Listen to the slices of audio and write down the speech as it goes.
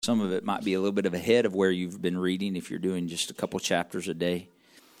Some of it might be a little bit of ahead of where you've been reading if you're doing just a couple chapters a day.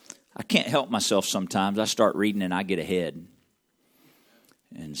 I can't help myself sometimes. I start reading and I get ahead.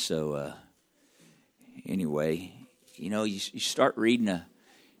 And so, anyway, you start reading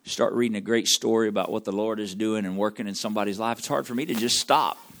a great story about what the Lord is doing and working in somebody's life. It's hard for me to just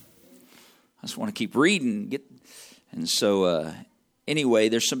stop. I just want to keep reading. And so, anyway,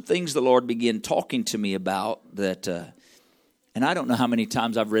 there's some things the Lord began talking to me about that... And I don't know how many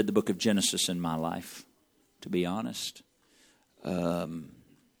times I've read the book of Genesis in my life, to be honest. I'm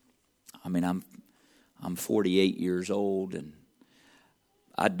 48 years old, and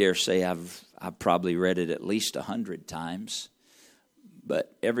I dare say I've probably read it at least 100 times.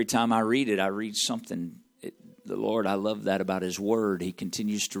 But every time I read something. The Lord, I love that about His Word. He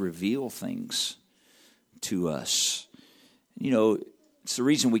continues to reveal things to us. It's the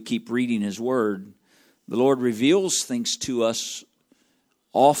reason we keep reading His Word. The Lord reveals things to us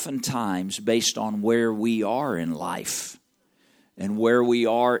oftentimes based on where we are in life and where we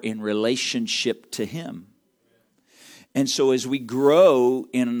are in relationship to Him. And so as we grow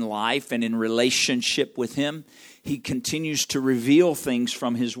in life and in relationship with Him, He continues to reveal things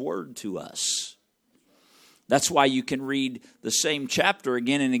from His Word to us. That's why you can read the same chapter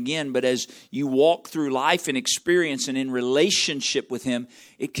again and again, but as you walk through life and experience and in relationship with Him,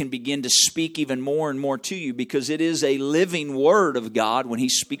 it can begin to speak even more and more to you because it is a living Word of God when He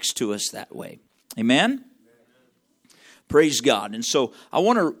speaks to us that way. Amen? Praise God. And so I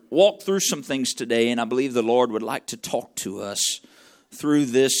want to walk through some things today, and I believe the Lord would like to talk to us through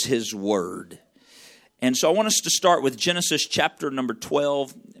this, His Word. And so I want us to start with Genesis chapter number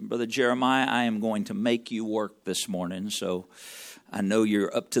 12. And Brother Jeremiah, I am going to make you work this morning, so I know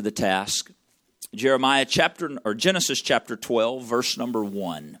you're up to the task. Genesis chapter 12, verse number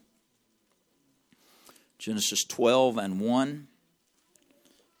 1. Genesis 12 and 1.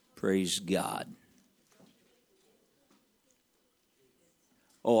 Praise God.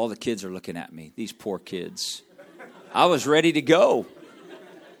 Oh, all the kids are looking at me. These poor kids. I was ready to go.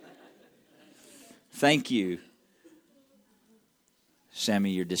 Thank you.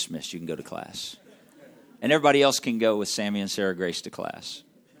 Sammy, you're dismissed. You can go to class. And everybody else can go with Sammy and Sarah Grace to class.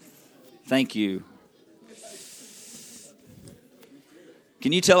 Thank you.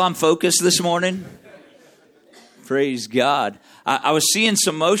 Can you tell I'm focused this morning? Praise God. I was seeing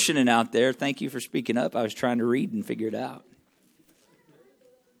some motion out there. Thank you for speaking up. I was trying to read and figure it out.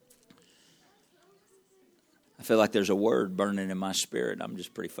 I feel like there's a word burning in my spirit. I'm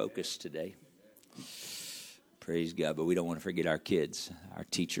just pretty focused today. Praise God, but we don't want to forget our kids. Our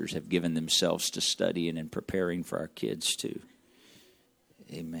teachers have given themselves to studying and preparing for our kids too.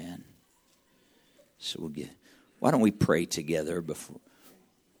 Amen. So why don't we pray together before,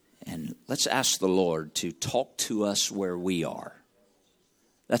 and let's ask the Lord to talk to us where we are.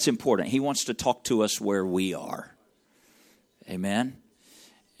 That's important. He wants to talk to us where we are. Amen.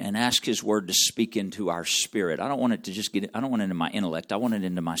 And ask His Word to speak into our spirit. I don't want it into my intellect. I want it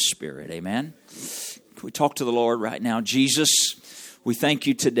into my spirit. Amen. Can we talk to the Lord right now? Jesus, we thank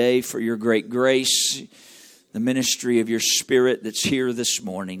You today for Your great grace, the ministry of Your Spirit that's here this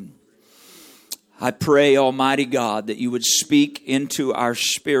morning. I pray, Almighty God, that You would speak into our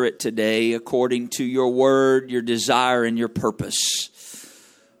spirit today according to Your Word, Your desire, and Your purpose.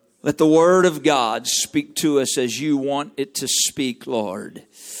 Let the Word of God speak to us as You want it to speak, Lord.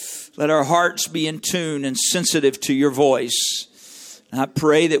 Let our hearts be in tune and sensitive to Your voice. I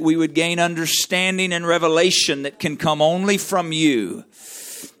pray that we would gain understanding and revelation that can come only from You.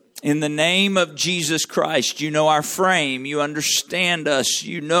 In the name of Jesus Christ, You know our frame. You understand us.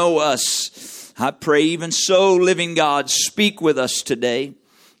 You know us. I pray even so, living God, speak with us today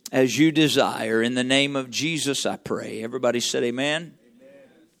as You desire. In the name of Jesus, I pray. Everybody said amen. Amen.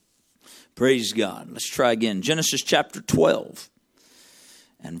 Praise God. Let's try again. Genesis chapter 12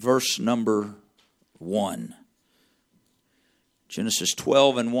 and verse number 1. Genesis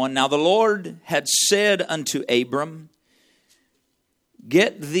 12 and 1. Now the Lord had said unto Abram,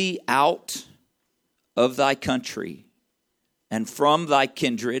 Get thee out of thy country, and from thy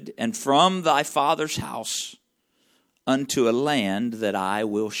kindred, and from thy father's house, unto a land that I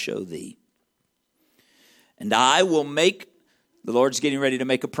will show thee. And I will make, the Lord's getting ready to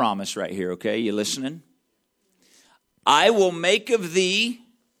make a promise right here, okay? You listening? I will make of thee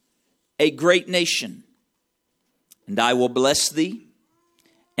a great nation. And I will bless thee,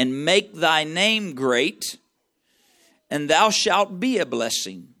 and make thy name great, and thou shalt be a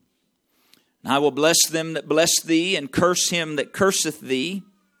blessing. And I will bless them that bless thee, and curse him that curseth thee.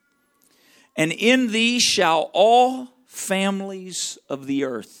 And in thee shall all families of the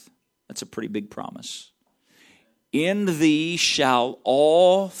earth. That's a pretty big promise. In thee shall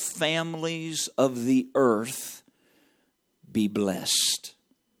all families of the earth be blessed.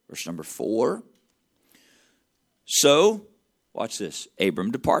 Verse number 4. So, watch this.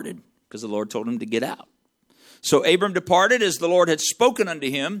 Abram departed, because the Lord told him to get out. So Abram departed as the Lord had spoken unto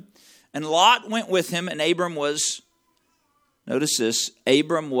him, and Lot went with him, and Abram was, notice this,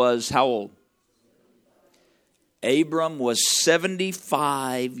 Abram was how old? Abram was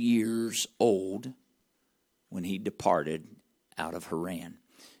 75 years old when he departed out of Haran.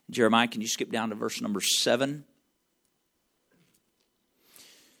 Jeremiah, can you skip down to verse number 7?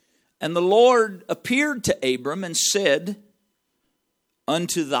 And the Lord appeared to Abram and said,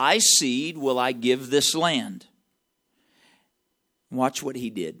 unto thy seed will I give this land. Watch what he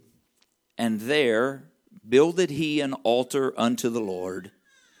did. And there builded he an altar unto the Lord,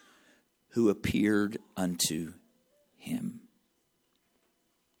 who appeared unto him.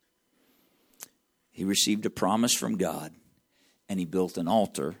 He received a promise from God, and he built an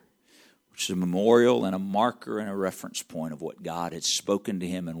altar, which is a memorial and a marker and a reference point of what God had spoken to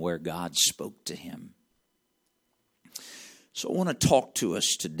him and where God spoke to him. So I want to talk to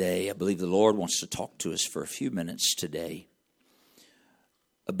us today. I believe the Lord wants to talk to us for a few minutes today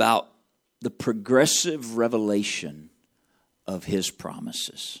about the progressive revelation of his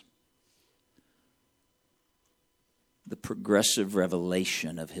promises. The progressive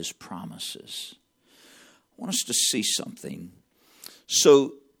revelation of his promises. I want us to see something.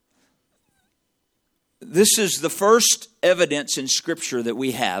 So, this is the first evidence in Scripture that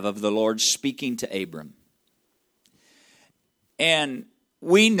we have of the Lord speaking to Abram. And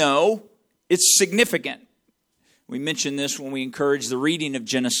we know it's significant. We mentioned this when we encourage the reading of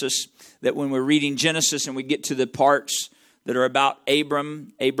Genesis, that when we're reading Genesis and we get to the parts that are about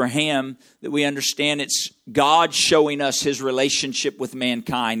Abraham, that we understand it's God showing us his relationship with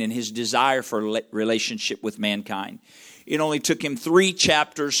mankind and his desire for relationship with mankind. It only took him 3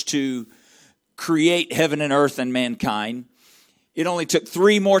 chapters to create heaven and earth and mankind. It only took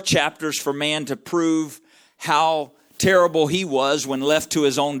 3 more chapters for man to prove how terrible he was when left to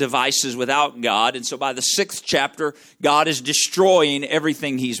his own devices without God. And so by the 6th chapter, God is destroying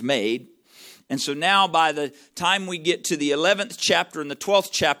everything he's made. And so now by the time we get to the 11th chapter and the 12th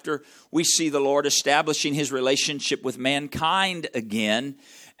chapter, we see the Lord establishing his relationship with mankind again.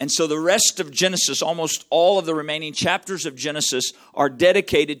 And so the rest of Genesis, almost all of the remaining chapters of Genesis, are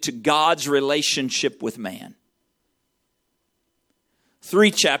dedicated to God's relationship with man.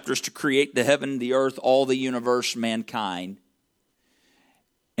 3 chapters to create the heaven, the earth, all the universe, mankind.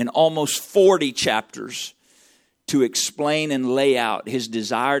 And almost 40 chapters to explain and lay out his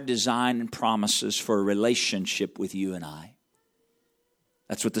desired design and promises for a relationship with you and I.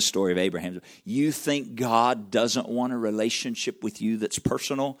 That's what the story of Abraham is. You think God doesn't want a relationship with you that's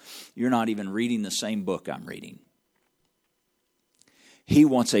personal? You're not even reading the same book I'm reading. He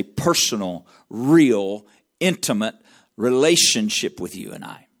wants a personal, real, intimate relationship with you and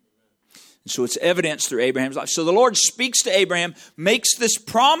I. And so it's evidenced through Abraham's life. So the Lord speaks to Abraham, makes this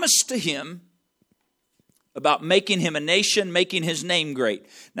promise to him about making him a nation, making his name great.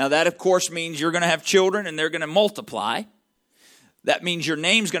 Now that, of course, means you're going to have children and they're going to multiply. That means your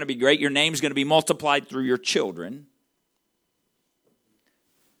name's going to be great. Your name's going to be multiplied through your children.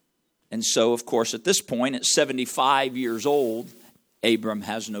 And so, of course, at this point, at 75 years old, Abram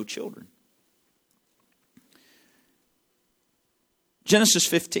has no children. Genesis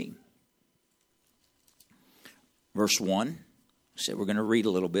 15, verse 1. I said we're going to read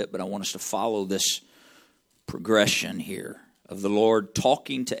a little bit, but I want us to follow this progression here of the Lord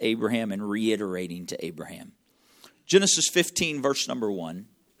talking to Abraham and reiterating to Abraham. Genesis 15, verse number 1.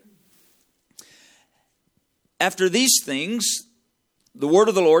 After these things, the word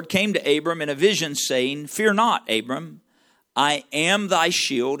of the Lord came to Abram in a vision, saying, Fear not, Abram, I am thy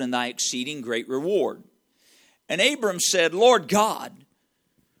shield and thy exceeding great reward. And Abram said, Lord God,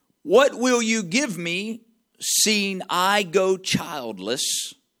 what will you give me, seeing I go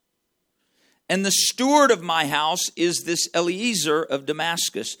childless? And the steward of my house is this Eliezer of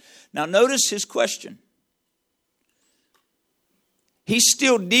Damascus. Now notice his question. He's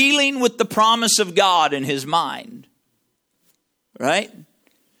still dealing with the promise of God in his mind. Right?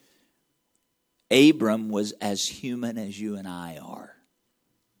 Abram was as human as you and I are.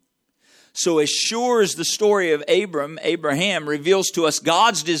 So as sure as the story of Abraham reveals to us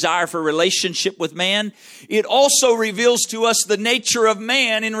God's desire for relationship with man, it also reveals to us the nature of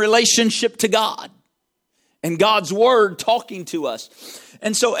man in relationship to God. And God's word talking to us.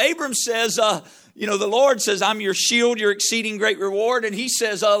 And so Abram says, the Lord says, I'm your shield, your exceeding great reward. And he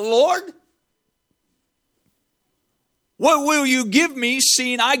says, Lord, what will you give me,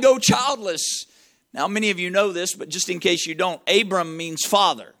 seeing I go childless? Now, many of you know this, but just in case you don't, Abram means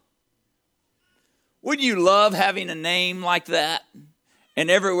father. Wouldn't you love having a name like that? And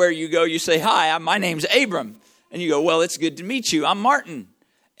everywhere you go, you say, hi, my name's Abram. And you go, well, it's good to meet you. I'm Martin.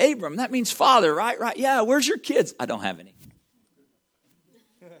 Abram, that means father, right? Right. Yeah, where's your kids? I don't have any.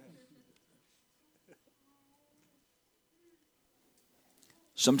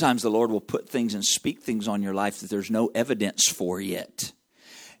 Sometimes the Lord will put things and speak things on your life that there's no evidence for yet.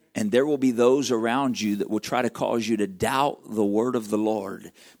 And there will be those around you that will try to cause you to doubt the word of the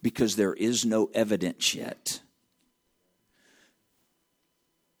Lord because there is no evidence yet.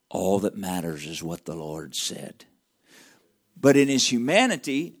 All that matters is what the Lord said. But in his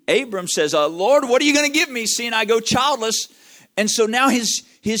humanity, Abram says, Lord, what are you going to give me, seeing I go childless? And so now his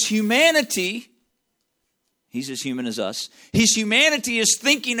humanity, he's as human as us. His humanity is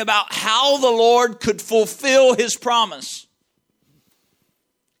thinking about how the Lord could fulfill his promise.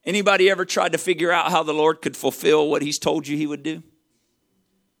 Anybody ever tried to figure out how the Lord could fulfill what he's told you he would do?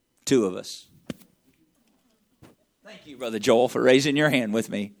 Two of us. Thank you, Brother Joel, for raising your hand with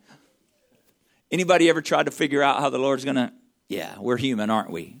me. Anybody ever tried to figure out how the Lord's going to? Yeah, we're human,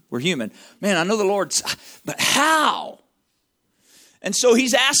 aren't we? We're human. Man, I know the Lord's, but how? And so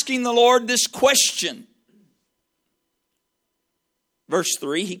he's asking the Lord this question. Verse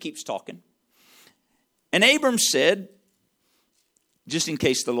 3, he keeps talking. And Abram said, just in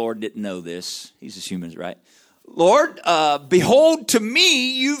case the Lord didn't know this, he's as human, right? Lord, behold, to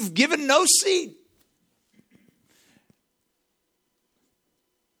me you've given no seed.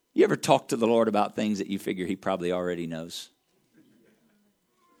 You ever talk to the Lord about things that you figure he probably already knows?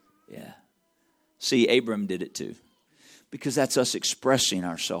 Yeah. See, Abram did it too. Because that's us expressing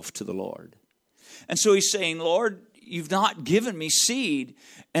ourselves to the Lord. And so he's saying, Lord, you've not given me seed,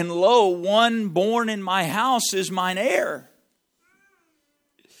 and lo, one born in my house is mine heir.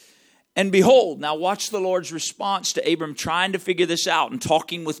 And behold, now watch the Lord's response to Abram trying to figure this out and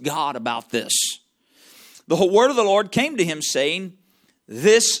talking with God about this. The whole word of the Lord came to him saying,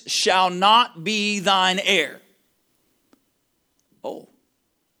 this shall not be thine heir. Oh.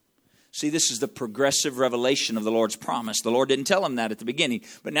 See, this is the progressive revelation of the Lord's promise. The Lord didn't tell him that at the beginning.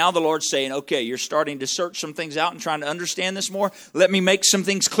 But now the Lord's saying, okay, you're starting to search some things out and trying to understand this more. Let me make some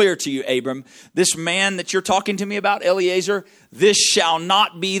things clear to you, Abram. This man that you're talking to me about, Eliezer, this shall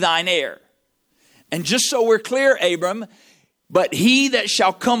not be thine heir. And just so we're clear, Abram, but he that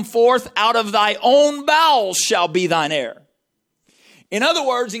shall come forth out of thy own bowels shall be thine heir. In other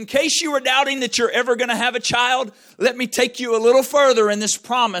words, in case you were doubting that you're ever going to have a child, let me take you a little further in this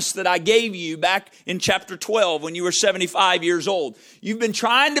promise that I gave you back in chapter 12 when you were 75 years old. You've been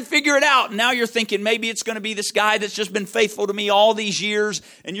trying to figure it out, and now you're thinking maybe it's going to be this guy that's just been faithful to me all these years,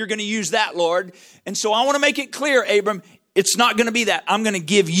 and you're going to use that, Lord. And so I want to make it clear, Abram, it's not going to be that. I'm going to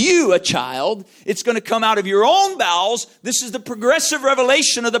give you a child. It's going to come out of your own bowels. This is the progressive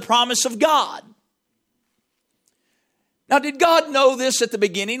revelation of the promise of God. Now, did God know this at the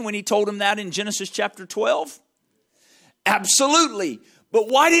beginning when he told him that in Genesis chapter 12? Absolutely. But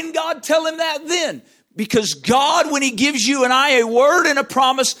why didn't God tell him that then? Because God, when he gives you and I a word and a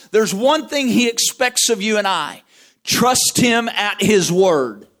promise, there's one thing he expects of you and I. Trust him at his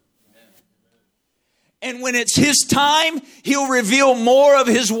word. And when it's his time, he'll reveal more of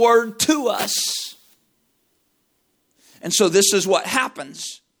his word to us. And so this is what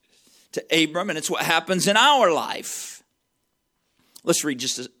happens to Abram, and it's what happens in our life. Let's read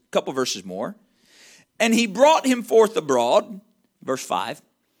just a couple verses more. And he brought him forth abroad, verse 5,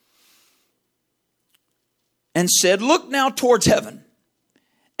 and said, look now towards heaven,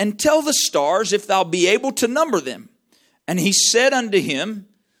 and tell the stars if thou be able to number them. And he said unto him,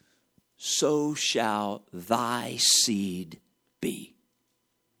 so shall thy seed be.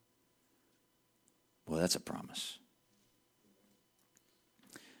 Well, that's a promise.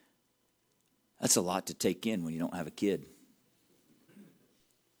 That's a lot to take in when you don't have a kid.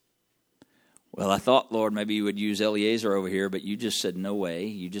 Well, I thought, Lord, maybe you would use Eliezer over here, but you just said no way.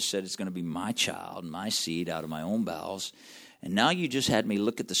 You just said it's going to be my child, my seed out of my own bowels. And now you just had me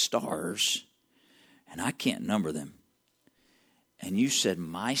look at the stars, and I can't number them. And you said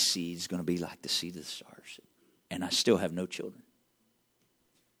my seed is going to be like the seed of the stars, and I still have no children.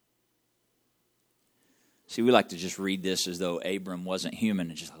 See, we like to just read this as though Abram wasn't human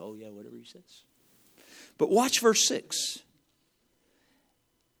and just like, oh, yeah, whatever he says. But watch verse 6.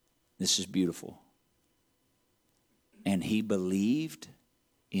 This is beautiful. And he believed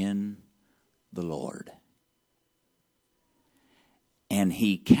in the Lord. And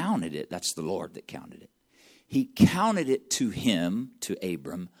he counted it. That's the Lord that counted it. He counted it to him, to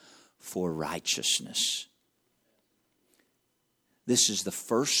Abram, for righteousness. This is the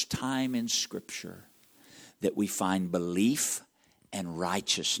first time in Scripture that we find belief and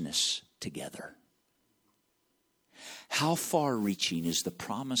righteousness together. How far-reaching is the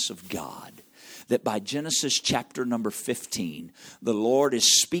promise of God that by Genesis chapter number 15, the Lord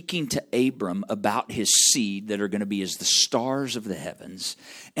is speaking to Abram about his seed that are going to be as the stars of the heavens,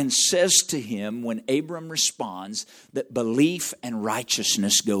 and says to him, when Abram responds, that belief and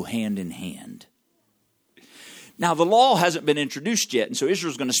righteousness go hand in hand. Now, the law hasn't been introduced yet, and so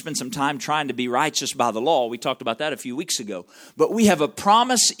Israel's going to spend some time trying to be righteous by the law. We talked about that a few weeks ago. But we have a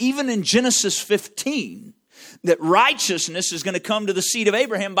promise, even in Genesis 15, that righteousness is going to come to the seed of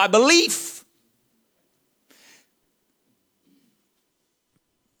Abraham by belief.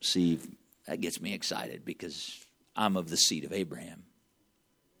 See, that gets me excited because I'm of the seed of Abraham.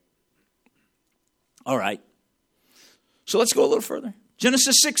 All right. So let's go a little further.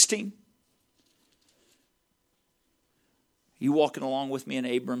 Genesis 16. You walking along with me in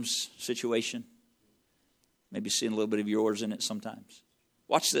Abram's situation? Maybe seeing a little bit of yours in it sometimes.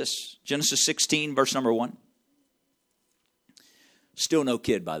 Watch this. Genesis 16, verse number 1. Still no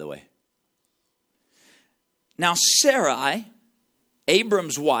kid, by the way. Now Sarai,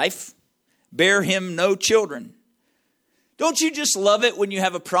 Abram's wife, bare him no children. Don't you just love it when you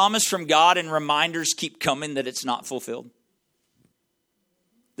have a promise from God and reminders keep coming that it's not fulfilled?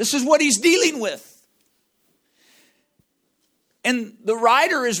 This is what he's dealing with. And the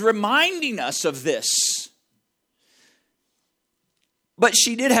writer is reminding us of this. But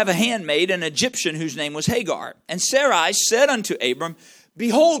she did have a handmaid, an Egyptian, whose name was Hagar. And Sarai said unto Abram,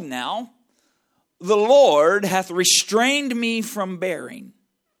 Behold now, the Lord hath restrained me from bearing.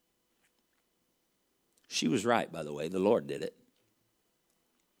 She was right, by the way. The Lord did it.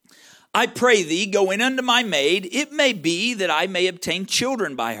 I pray thee, go in unto my maid. It may be that I may obtain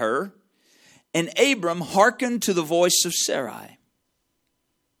children by her. And Abram hearkened to the voice of Sarai.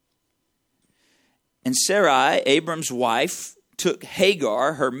 And Sarai, Abram's wife, took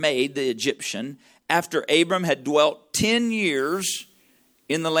Hagar, her maid, the Egyptian, after Abram had dwelt 10 years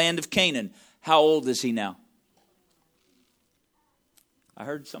in the land of Canaan. How old is he now? I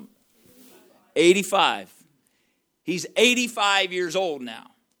heard some. 85. He's 85 years old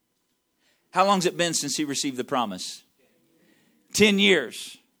now. How long's it been since he received the promise? 10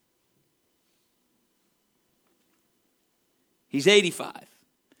 years. He's 85.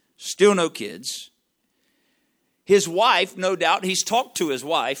 Still no kids. His wife, no doubt, he's talked to his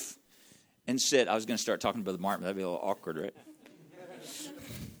wife and said, I was going to start talking to Brother Martin, but that'd be a little awkward, right?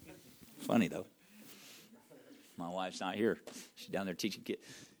 Funny, though. My wife's not here. She's down there teaching kids.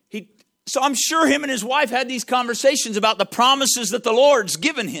 So I'm sure him and his wife had these conversations about the promises that the Lord's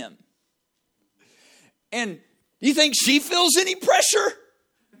given him. And you think she feels any pressure?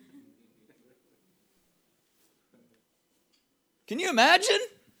 Can you imagine?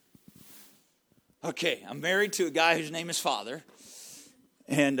 Okay, I'm married to a guy whose name is Father.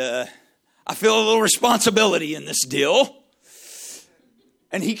 And I feel a little responsibility in this deal.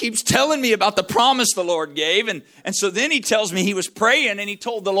 And he keeps telling me about the promise the Lord gave. And so then he tells me he was praying and he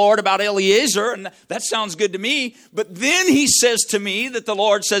told the Lord about Eliezer. And that sounds good to me. But then he says to me that the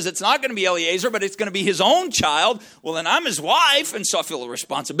Lord says it's not going to be Eliezer, but it's going to be his own child. Well, then I'm his wife. And so I feel a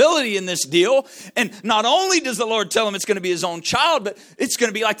responsibility in this deal. And not only does the Lord tell him it's going to be his own child, but it's going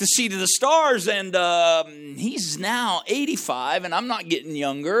to be like the seed of the stars. And he's now 85 and I'm not getting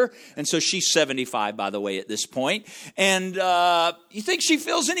younger. And so she's 75, by the way, at this point. And you think she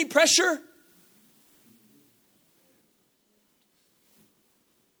feels any pressure?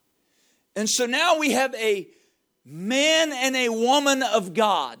 And so now we have a man and a woman of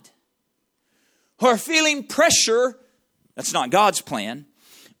God who are feeling pressure. That's not God's plan,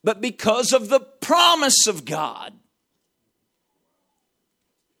 but because of the promise of God.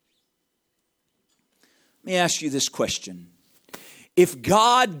 Let me ask you this question. If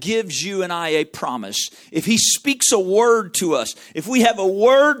God gives you and I a promise, if he speaks a word to us, if we have a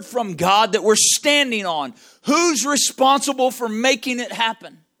word from God that we're standing on, who's responsible for making it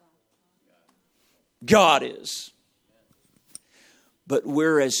happen? God is. But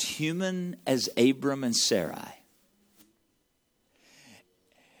we're as human as Abram and Sarai.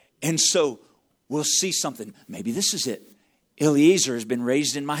 And so we'll see something. Maybe this is it. Eliezer has been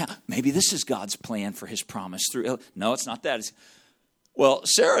raised in my house. Maybe this is God's plan for his promise through. No, it's not that. Well,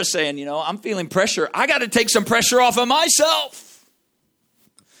 Sarah's saying, I'm feeling pressure. I got to take some pressure off of myself.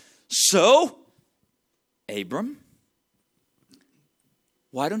 So, Abram,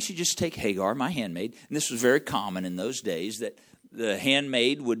 why don't you just take Hagar, my handmaid? And this was very common in those days, that the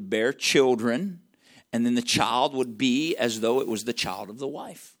handmaid would bear children, and then the child would be as though it was the child of the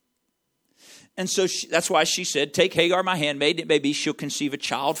wife. And so that's why she said, take Hagar, my handmaid, it may be she'll conceive a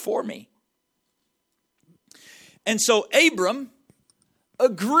child for me. And so Abram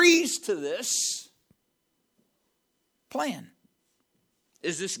agrees to this plan.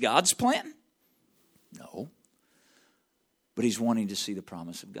 Is this God's plan? No. But he's wanting to see the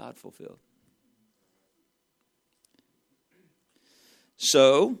promise of God fulfilled.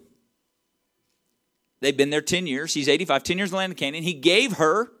 So, they've been there 10 years. He's 85, 10 years in the land of Canaan. He gave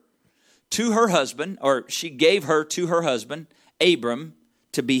her to her husband, or she gave her to her husband, Abram,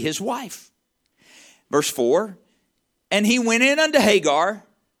 to be his wife. Verse 4, and he went in unto Hagar,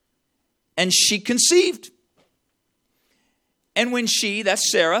 and she conceived. And when she,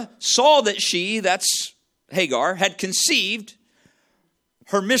 that's Sarah, saw that she, that's Hagar, had conceived,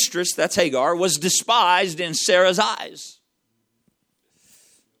 her mistress, that's Hagar, was despised in Sarah's eyes.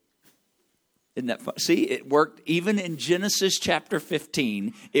 Isn't that fun? See, it worked even in Genesis chapter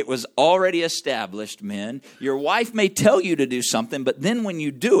 15. It was already established, men. Your wife may tell you to do something, but then when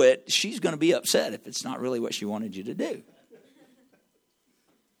you do it, she's going to be upset if it's not really what she wanted you to do.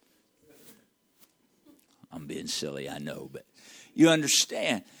 I'm being silly, I know, but you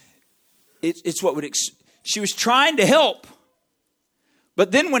understand. It's what she was trying to help.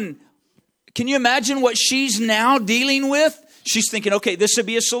 But then can you imagine what she's now dealing with? She's thinking, okay, this would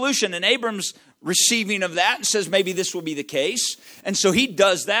be a solution. And Abram's receiving of that and says, maybe this will be the case. And so he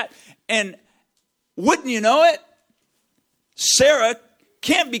does that. And wouldn't you know it? Sarah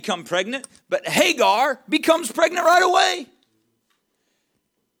can't become pregnant, but Hagar becomes pregnant right away.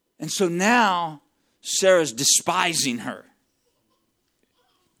 And so now Sarah's despising her.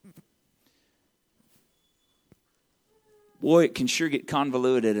 Boy, it can sure get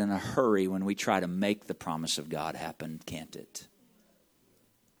convoluted in a hurry when we try to make the promise of God happen, can't it?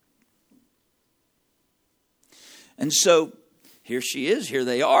 And so, here she is, here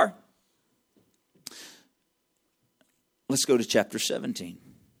they are. Let's go to chapter 17.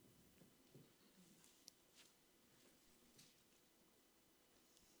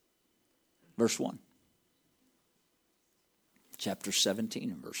 Verse 1. Chapter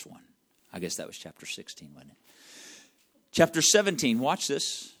 17 and verse 1. I guess that was chapter 16, wasn't it? Chapter 17, watch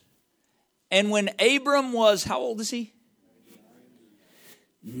this. And when Abram was, how old is he?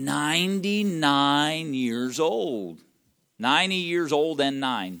 99 years old. 90 years old and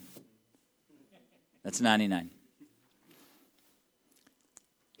 9. That's 99.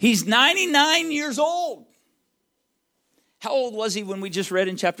 He's 99 years old. How old was he when we just read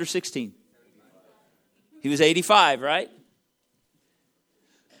in chapter 16? He was 85, right?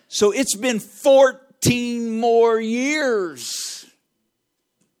 So it's been 14 more years.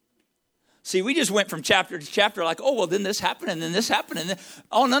 See, we just went from chapter to chapter like, oh, well, then this happened, and then this happened. And then,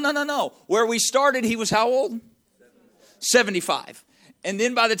 oh, no. Where we started, he was how old? 75. And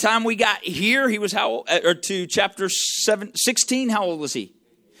then by the time we got here, he was how old? Or to chapter 16, how old was he?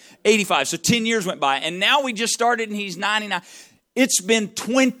 85. So 10 years went by. And now we just started, and he's 99. It's been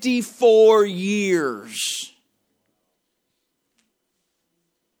 24 years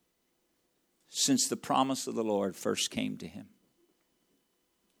since the promise of the Lord first came to him.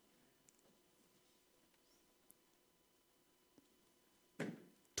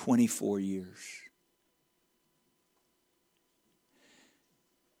 "24 years.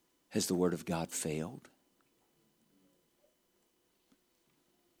 Has the word of God failed?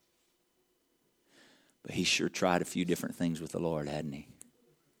 But he sure tried a few different things with the Lord, hadn't he?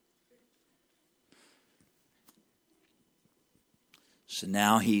 So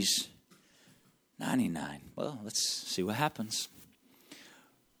now he's 99. Well, let's see what happens.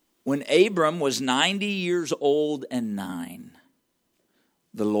 When Abram was 90 years old and 9,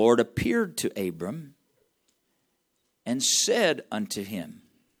 the Lord appeared to Abram and said unto him,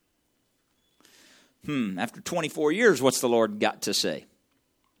 after 24 years, what's the Lord got to say?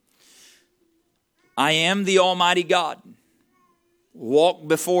 I am the Almighty God. Walk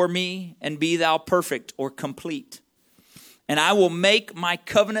before me and be thou perfect or complete. And I will make my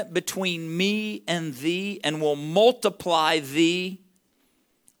covenant between me and thee and will multiply thee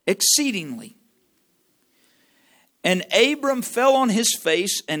exceedingly. And Abram fell on his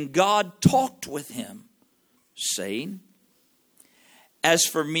face, and God talked with him, saying, as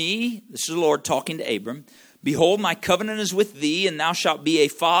for me, this is the Lord talking to Abram, behold, my covenant is with thee, and thou shalt be a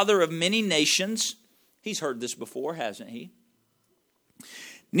father of many nations. He's heard this before, hasn't he?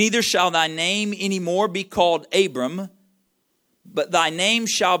 Neither shall thy name any more be called Abram, but thy name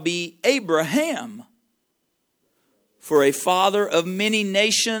shall be Abraham. For a father of many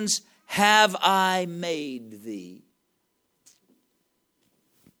nations have I made thee.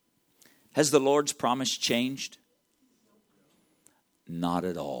 Has the Lord's promise changed? Not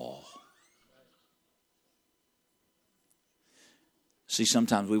at all. See,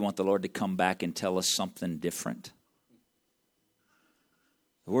 sometimes we want the Lord to come back and tell us something different.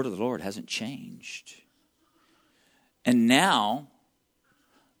 The word of the Lord hasn't changed. And now,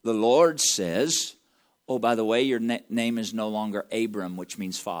 the Lord says, oh, by the way, your name is no longer Abram, which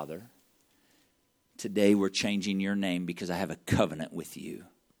means father. Today we're changing your name because I have a covenant with you.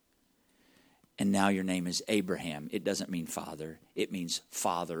 And now your name is Abraham. It doesn't mean father. It means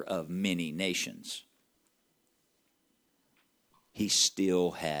father of many nations. He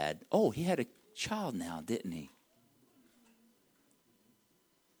still had, he had a child now, didn't he?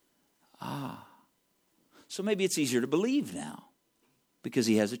 So maybe it's easier to believe now because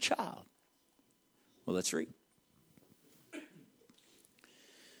he has a child. Well, let's read.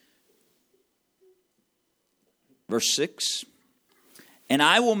 Verse 6. And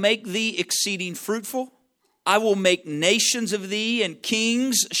I will make thee exceeding fruitful. I will make nations of thee, and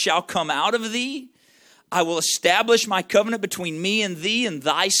kings shall come out of thee. I will establish my covenant between me and thee and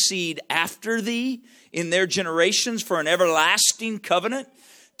thy seed after thee in their generations for an everlasting covenant,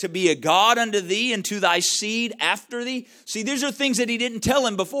 to be a God unto thee and to thy seed after thee. See, these are things that he didn't tell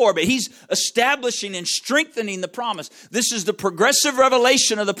him before, but he's establishing and strengthening the promise. This is the progressive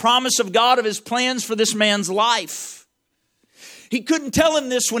revelation of the promise of God of his plans for this man's life. He couldn't tell him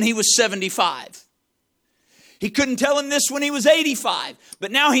this when he was 75. He couldn't tell him this when he was 85,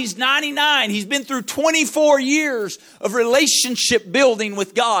 but now he's 99. He's been through 24 years of relationship building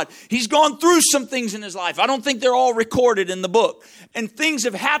with God. He's gone through some things in his life. I don't think they're all recorded in the book. And things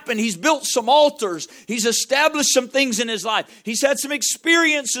have happened. He's built some altars. He's established some things in his life. He's had some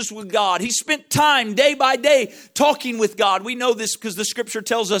experiences with God. He spent time day by day talking with God. We know this because the scripture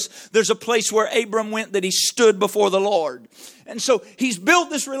tells us there's a place where Abram went that he stood before the Lord. And so he's built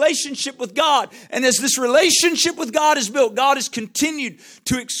this relationship with God. And as this relationship with God is built, God has continued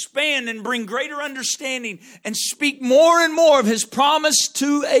to expand and bring greater understanding and speak more and more of his promise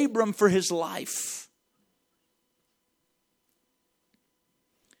to Abram for his life.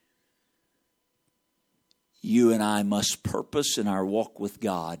 You and I must purpose in our walk with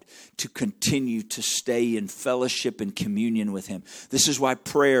God to continue to stay in fellowship and communion with him. This is why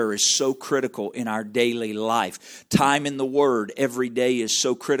prayer is so critical in our daily life. Time in the Word every day is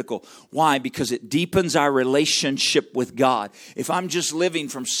so critical. Why? Because it deepens our relationship with God. If I'm just living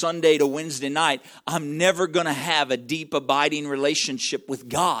from Sunday to Wednesday night, I'm never going to have a deep, abiding relationship with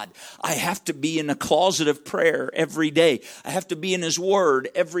God. I have to be in a closet of prayer every day. I have to be in his Word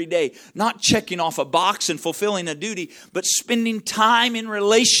every day. Not checking off a box and fulfilling a duty, but spending time in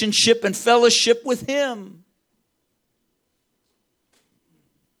relationship and fellowship with him.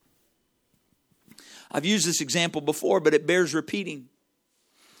 I've used this example before, but it bears repeating.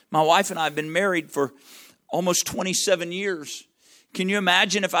 My wife and I have been married for almost 27 years. Can you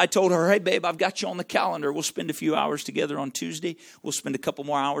imagine if I told her, hey, babe, I've got you on the calendar. We'll spend a few hours together on Tuesday. We'll spend a couple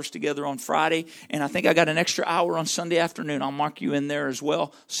more hours together on Friday. And I think I got an extra hour on Sunday afternoon. I'll mark you in there as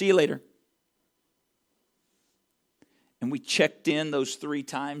well. See you later. And we checked in those 3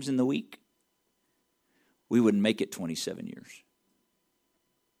 times in the week, we wouldn't make it 27 years.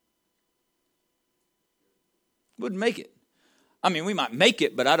 Wouldn't make it. I mean, we might make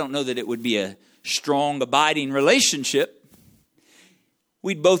it, but I don't know that it would be a strong, abiding relationship.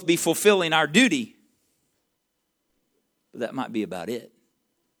 We'd both be fulfilling our duty. But that might be about it.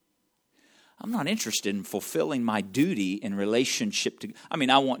 I'm not interested in fulfilling my duty in relationship to,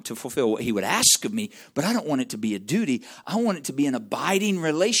 I want to fulfill what he would ask of me, but I don't want it to be a duty. I want it to be an abiding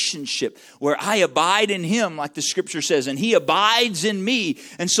relationship where I abide in him, like the scripture says, and he abides in me,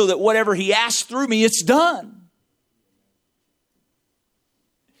 and so that whatever he asks through me, it's done.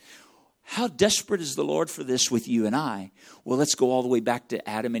 How desperate is the Lord for this with you and I? Well, let's go all the way back to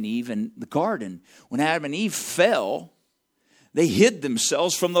Adam and Eve in the garden. When Adam and Eve fell, they hid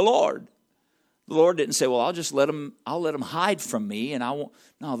themselves from the Lord. The Lord didn't say, well, I'll let them hide from me and I won't.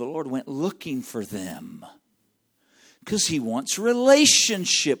 No, the Lord went looking for them because he wants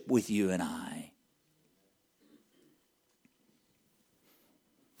relationship with you and I.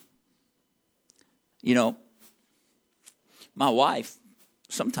 You know, my wife,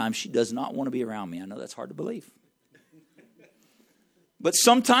 sometimes she does not want to be around me. I know that's hard to believe. But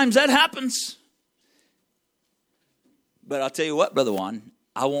sometimes that happens. But I'll tell you what, Brother Juan,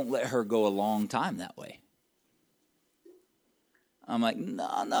 I won't let her go a long time that way. I'm like,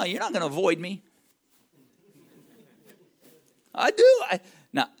 no, you're not going to avoid me. I do.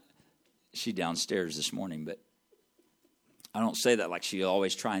 Now, she's downstairs this morning, but I don't say that like she's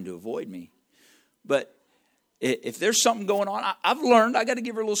always trying to avoid me. But if there's something going on, I've learned I got to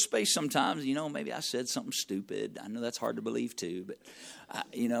give her a little space sometimes. You know, maybe I said something stupid. I know that's hard to believe too, but,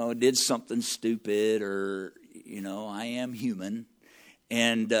 did something stupid or, I am human.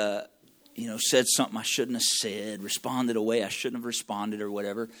 and said something I shouldn't have said, responded a way I shouldn't have responded or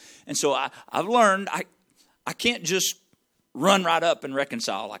whatever. And so I've learned I can't just run right up and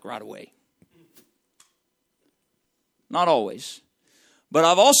reconcile like right away. Not always. But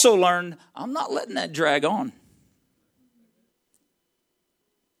I've also learned I'm not letting that drag on.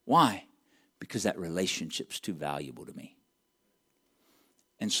 Why? Because that relationship's too valuable to me.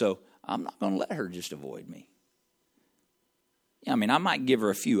 And so I'm not going to let her just avoid me. I mean, I might give her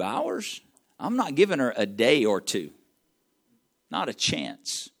a few hours. I'm not giving her a day or two. Not a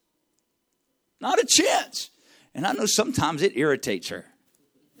chance. Not a chance. And I know sometimes it irritates her.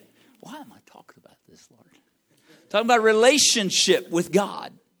 Why am I talking about this, Lord? Talking about relationship with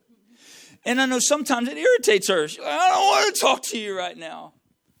God. And I know sometimes it irritates her. She's like, I don't want to talk to you right now.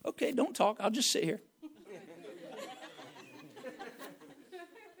 Okay, don't talk. I'll just sit here.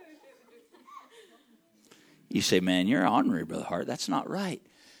 You say, man, you're ornery, Brother Hart. That's not right.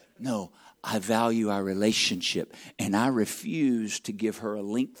 No, I value our relationship, and I refuse to give her a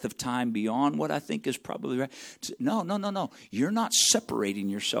length of time beyond what I think is probably right. No. You're not separating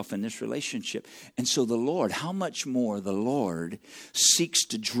yourself in this relationship. And so the Lord, how much more the Lord seeks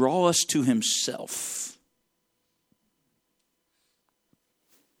to draw us to himself.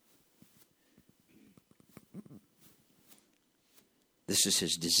 This is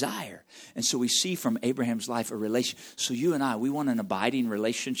his desire. And so we see from Abraham's life a relation. So you and I, we want an abiding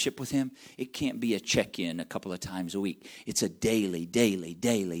relationship with him. It can't be a check-in a couple of times a week. It's a daily.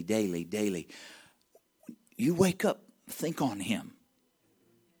 You wake up, think on him.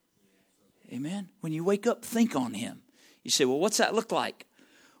 Amen? When you wake up, think on him. You say, well, what's that look like?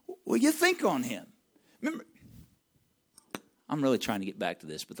 Well, you think on him. Remember, I'm really trying to get back to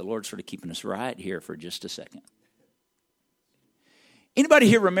this, but the Lord's sort of keeping us right here for just a second. Anybody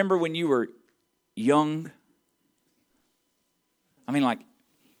here remember when you were young? I mean, like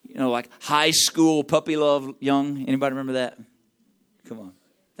high school puppy love young. Anybody remember that? Come on.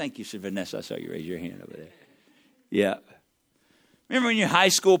 Thank you, Sir Vanessa. I saw you raise your hand over there. Yeah. Remember when you're high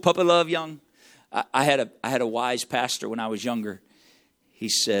school puppy love young? I had a wise pastor when I was younger. He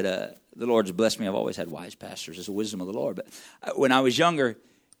said, the Lord's blessed me. I've always had wise pastors. It's the wisdom of the Lord. But when I was younger,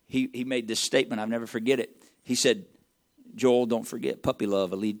 he made this statement. I'll never forget it. He said, Joel, don't forget, puppy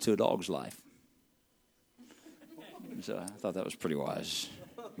love will lead to a dog's life. So I thought that was pretty wise.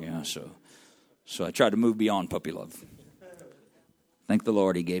 Yeah, so I tried to move beyond puppy love. Thank the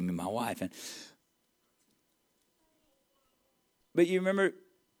Lord he gave me my wife. But you remember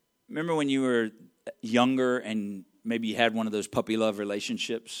when you were younger and maybe you had one of those puppy love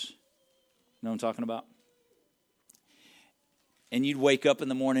relationships? You know what I'm talking about? And you'd wake up in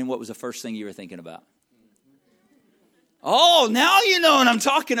the morning, what was the first thing you were thinking about? Oh, now you know what I'm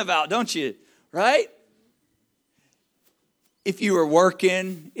talking about, don't you? Right? If you were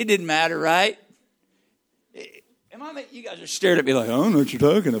working, it didn't matter, right? You guys are staring at me like, I don't know what you're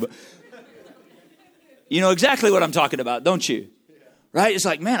talking about. You know exactly what I'm talking about, don't you? Right? It's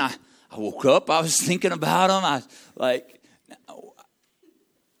like, man, I woke up, I was thinking about them.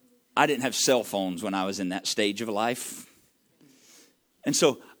 I didn't have cell phones when I was in that stage of life. And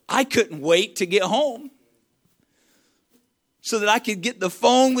so I couldn't wait to get home so that I could get the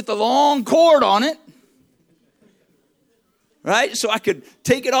phone with the long cord on it. Right? So I could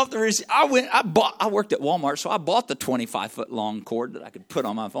take it off the receiver. I worked at Walmart, so I bought the 25-foot long cord that I could put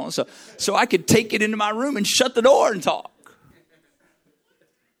on my phone so I could take it into my room and shut the door and talk.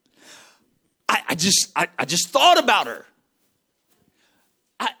 I just thought about her.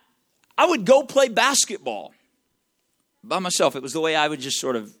 I would go play basketball by myself. It was the way I would just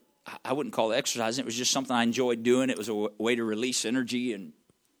sort of, I wouldn't call it exercising. It was just something I enjoyed doing. It was a way to release energy.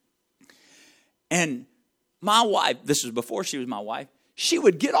 And my wife, this was before she was my wife, she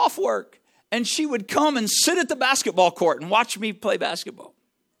would get off work and she would come and sit at the basketball court and watch me play basketball.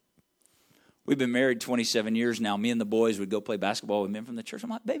 We've been married 27 years now. Me and the boys would go play basketball with men from the church. I'm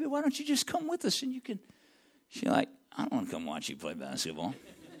like, baby, why don't you just come with us and you can. She's like, I don't want to come watch you play basketball.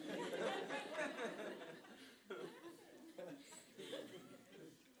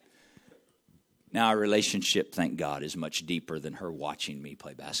 Now, our relationship, thank God, is much deeper than her watching me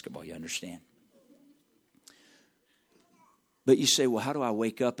play basketball. You understand? But you say, well, how do I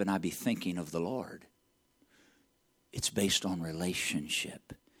wake up and I be thinking of the Lord? It's based on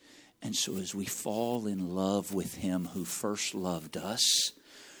relationship. And so as we fall in love with him who first loved us,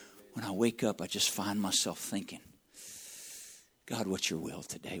 when I wake up, I just find myself thinking, God, what's your will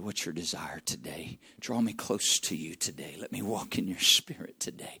today? What's your desire today? Draw me close to you today. Let me walk in your spirit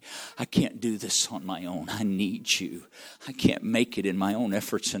today. I can't do this on my own. I need you. I can't make it in my own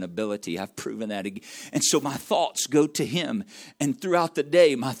efforts and ability. I've proven that again. And so my thoughts go to him. And throughout the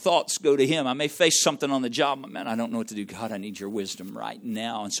day, my thoughts go to him. I may face something on the job. Man, I don't know what to do. God, I need your wisdom right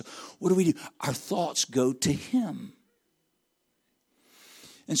now. And so what do? Our thoughts go to him.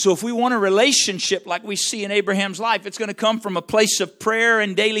 And so if we want a relationship like we see in Abraham's life, it's going to come from a place of prayer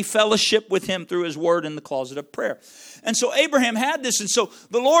and daily fellowship with him through his word in the closet of prayer. And so Abraham had this. And so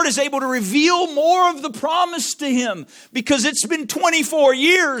the Lord is able to reveal more of the promise to him because it's been 24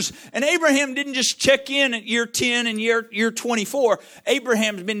 years. And Abraham didn't just check in at year 10 and year 24.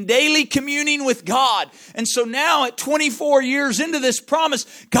 Abraham's been daily communing with God. And so now at 24 years into this promise,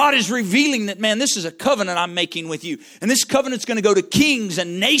 God is revealing that, man, this is a covenant I'm making with you. And this covenant's going to go to kings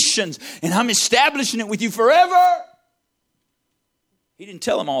and nations. And I'm establishing it with you forever. He didn't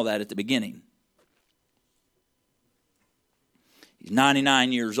tell him all that at the beginning. He's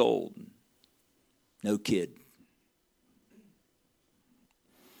 99 years old. No kid.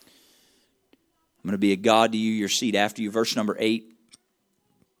 I'm going to be a God to you, your seed after you. Verse number 8.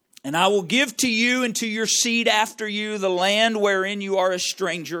 And I will give to you and to your seed after you the land wherein you are a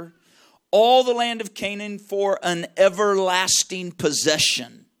stranger, all the land of Canaan for an everlasting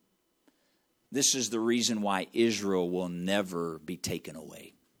possession. This is the reason why Israel will never be taken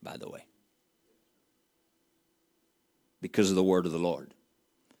away, by the way. Because of the word of the Lord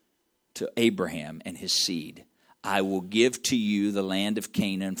to Abraham and his seed. I will give to you the land of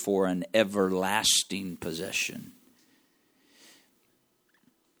Canaan for an everlasting possession.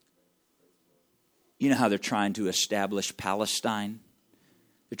 You know how they're trying to establish Palestine?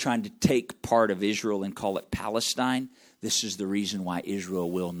 They're trying to take part of Israel and call it Palestine. This is the reason why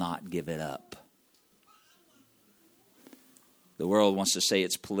Israel will not give it up. The world wants to say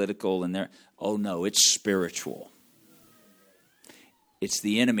it's political and oh no, it's spiritual. It's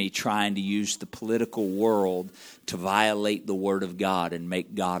the enemy trying to use the political world to violate the word of God and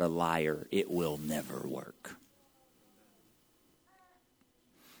make God a liar. It will never work.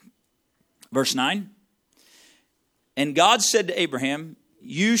 Verse 9. And God said to Abraham,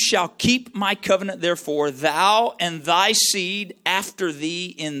 you shall keep my covenant, therefore, thou and thy seed after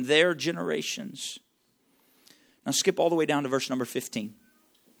thee in their generations. Now skip all the way down to verse number 15.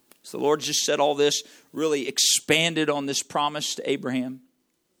 So the Lord just said all this, really expanded on this promise to Abraham.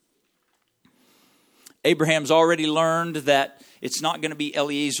 Abraham's already learned that it's not going to be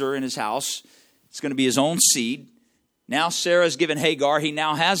Eliezer in his house. It's going to be his own seed. Now Sarah's given Hagar. He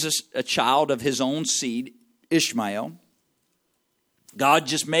now has a child of his own seed, Ishmael. God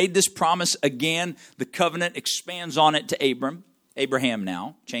just made this promise again. The covenant expands on it to Abraham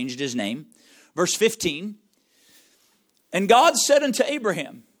now, changed his name. Verse 15. And God said unto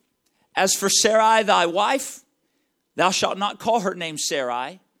Abraham, as for Sarai thy wife, thou shalt not call her name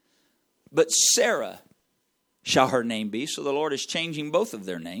Sarai, but Sarah shall her name be. So the Lord is changing both of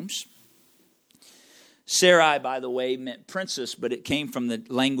their names. Sarai, by the way, meant princess, but it came from the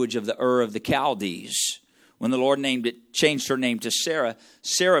language of the Ur of the Chaldees. When the Lord changed her name to Sarah,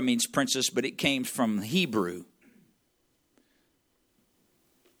 Sarah means princess, but it came from Hebrew.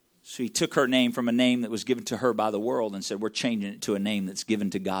 So he took her name from a name that was given to her by the world and said, we're changing it to a name that's given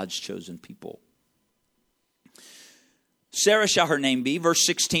to God's chosen people. Sarah shall her name be. Verse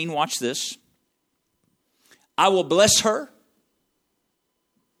 16, watch this. I will bless her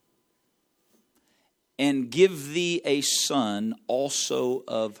and give thee a son also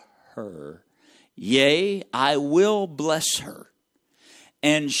of her. Yea, I will bless her,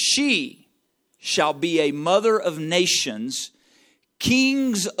 and she shall be a mother of nations.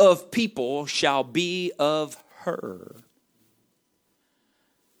 Kings of people shall be of her.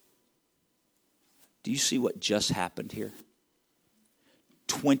 Do you see what just happened here?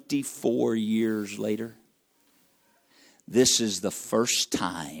 24 years later, this is the first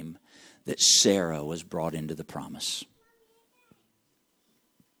time that Sarah was brought into the promise.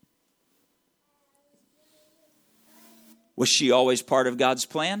 Was she always part of God's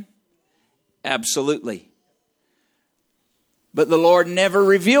plan? Absolutely. But the Lord never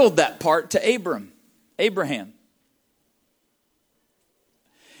revealed that part to Abraham.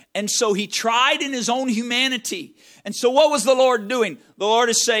 And so he tried in his own humanity. And so what was the Lord doing? The Lord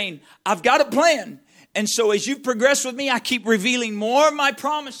is saying, I've got a plan. And so as you progress with me, I keep revealing more of my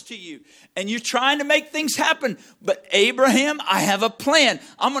promise to you. And you're trying to make things happen. But Abraham, I have a plan.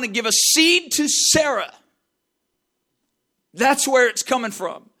 I'm going to give a seed to Sarah. That's where it's coming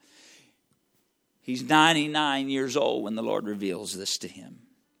from. He's 99 years old when the Lord reveals this to him.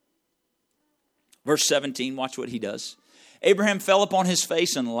 Verse 17, watch what he does. Abraham fell upon his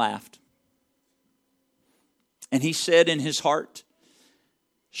face and laughed. And he said in his heart,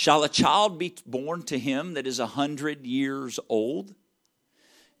 shall a child be born to him that is 100 years old?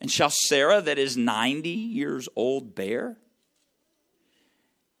 And shall Sarah that is 90 years old bear?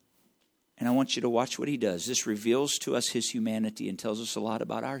 And I want you to watch what he does. This reveals to us his humanity and tells us a lot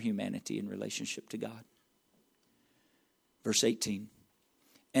about our humanity in relationship to God. Verse 18.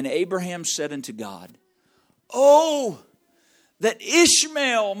 And Abraham said unto God, oh, that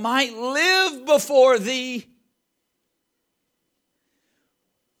Ishmael might live before thee.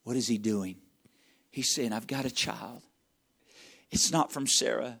 What is he doing? He's saying, I've got a child. It's not from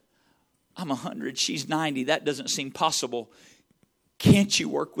Sarah. I'm 100. She's 90. That doesn't seem possible. Can't you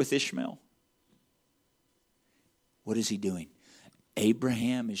work with Ishmael? What is he doing?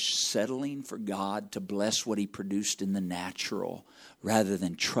 Abraham is settling for God to bless what he produced in the natural rather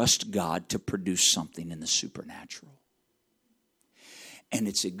than trust God to produce something in the supernatural. And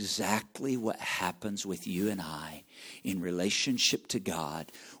it's exactly what happens with you and I in relationship to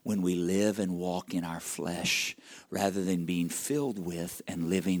God when we live and walk in our flesh rather than being filled with and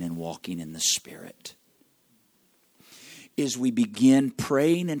living and walking in the Spirit. Is we begin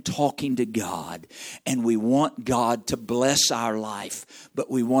praying and talking to God, and we want God to bless our life,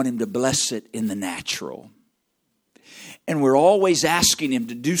 but we want Him to bless it in the natural. And we're always asking Him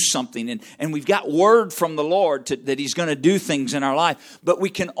to do something, and we've got word from the Lord that He's going to do things in our life. But we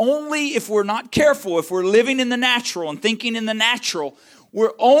can only, if we're not careful, if we're living in the natural and thinking in the natural,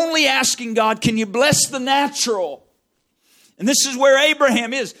 we're only asking God, can you bless the natural? And this is where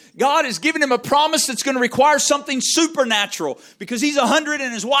Abraham is. God has given him a promise that's going to require something supernatural because he's 100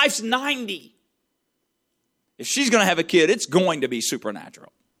 and his wife's 90. If she's going to have a kid, it's going to be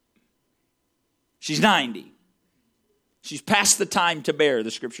supernatural. She's 90. She's past the time to bear, the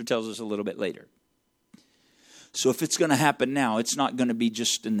scripture tells us a little bit later. So if it's going to happen now, it's not going to be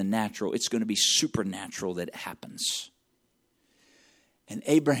just in the natural. It's going to be supernatural that it happens. And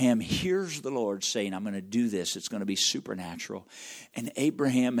Abraham hears the Lord saying, I'm going to do this. It's going to be supernatural. And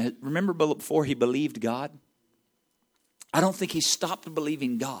Abraham, remember before he believed God? I don't think he stopped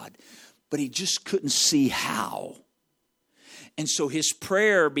believing God, but he just couldn't see how. And so his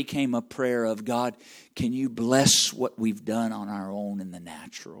prayer became a prayer of, God, can you bless what we've done on our own in the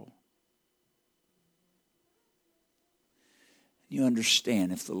natural? You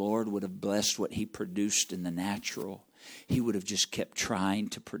understand, if the Lord would have blessed what he produced in the natural, he would have just kept trying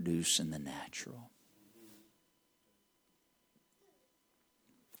to produce in the natural.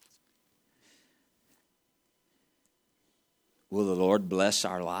 Will the Lord bless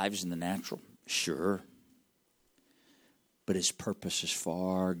our lives in the natural? Sure. But His purpose is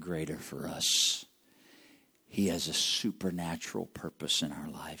far greater for us. He has a supernatural purpose in our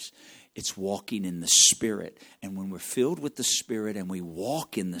lives. It's walking in the Spirit. And when we're filled with the Spirit and we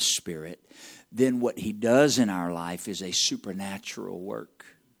walk in the Spirit, then what He does in our life is a supernatural work.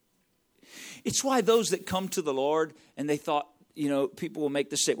 It's why those that come to the Lord and they thought, people will make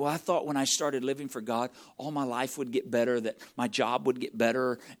the statement, well, I thought when I started living for God, all my life would get better, that my job would get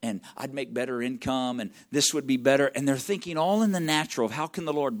better, and I'd make better income, and this would be better. And they're thinking all in the natural of how can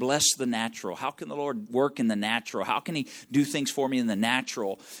the Lord bless the natural? How can the Lord work in the natural? How can He do things for me in the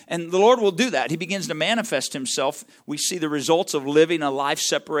natural? And the Lord will do that. He begins to manifest Himself. We see the results of living a life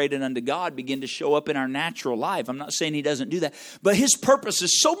separated unto God begin to show up in our natural life. I'm not saying He doesn't do that, but His purpose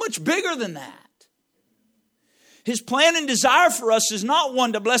is so much bigger than that. His plan and desire for us is not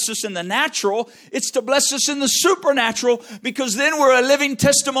one to bless us in the natural. It's to bless us in the supernatural, because then we're a living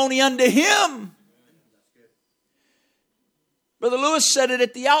testimony unto Him. Brother Lewis said it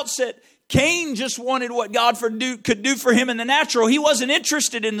at the outset. Cain just wanted what God could do for him in the natural. He wasn't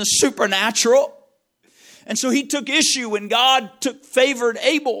interested in the supernatural. And so he took issue when God favored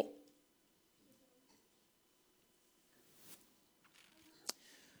Abel.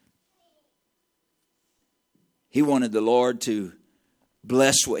 He wanted the Lord to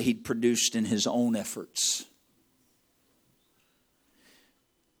bless what he'd produced in his own efforts.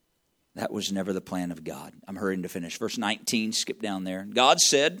 That was never the plan of God. I'm hurrying to finish. Verse 19, skip down there. God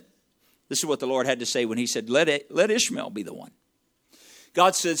said, this is what the Lord had to say when He said, let Ishmael be the one.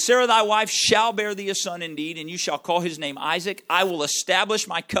 God said, Sarah thy wife shall bear thee a son indeed, and you shall call his name Isaac. I will establish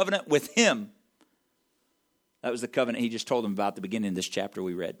my covenant with him. That was the covenant He just told them about at the beginning of this chapter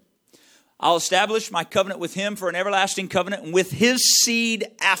we read. I'll establish my covenant with him for an everlasting covenant, and with his seed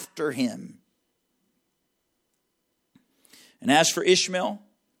after him. And as for Ishmael,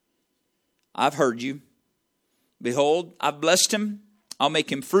 I've heard you. Behold, I've blessed him. I'll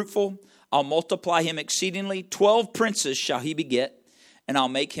make him fruitful. I'll multiply him exceedingly. 12 princes shall he beget, and I'll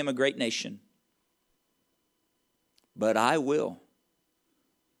make him a great nation. but I will.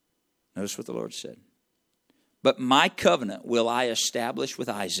 Notice what the Lord said. But my covenant will I establish with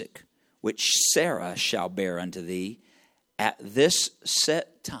Isaac, which Sarah shall bear unto thee at this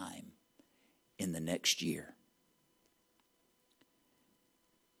set time in the next year.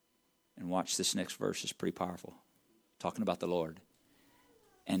 And watch, this next verse is pretty powerful. Talking about the Lord.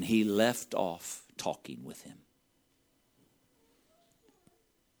 And he left off talking with him.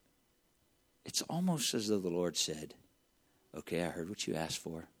 It's almost as though the Lord said, okay, I heard what you asked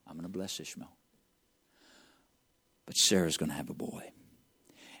for. I'm going to bless Ishmael. But Sarah's going to have a boy.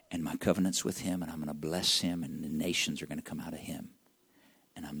 And my covenant's with him, and I'm going to bless him, and the nations are going to come out of him.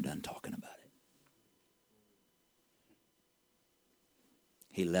 And I'm done talking about it.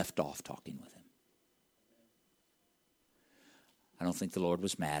 He left off talking with him. I don't think the Lord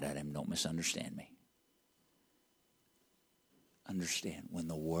was mad at him. Don't misunderstand me. Understand, when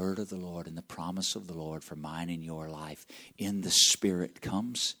the word of the Lord and the promise of the Lord for mine and your life in the Spirit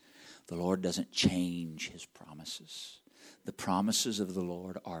comes, the Lord doesn't change his promises. The promises of the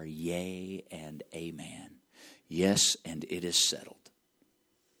Lord are yea and amen. Yes, and it is settled.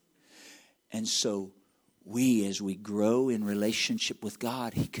 And so we, as we grow in relationship with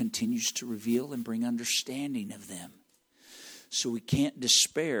God, he continues to reveal and bring understanding of them. So we can't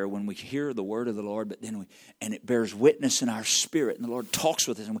despair when we hear the word of the Lord, but then and it bears witness in our spirit, and the Lord talks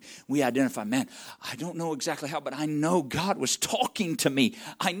with us, and we identify, man, I don't know exactly how, but I know God was talking to me.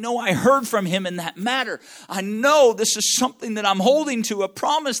 I know I heard from him in that matter. I know this is something that I'm holding to, a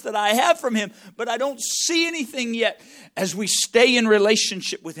promise that I have from him, but I don't see anything yet. As we stay in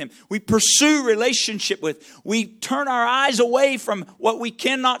relationship with him, we pursue relationship with, we turn our eyes away from what we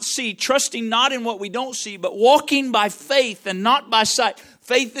cannot see, trusting not in what we don't see, but walking by faith and not by sight.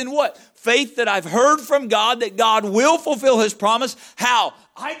 Faith in what? Faith that I've heard from God that God will fulfill his promise. How?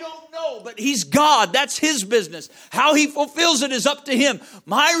 I don't know, but he's God. That's his business. How he fulfills it is up to him.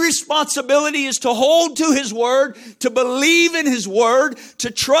 My responsibility is to hold to his word, to believe in his word, to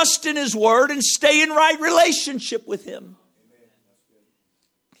trust in his word, and stay in right relationship with him.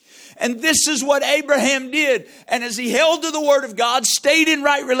 And this is what Abraham did. And as he held to the word of God, stayed in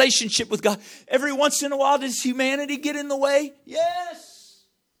right relationship with God. Every once in a while, does humanity get in the way? Yes.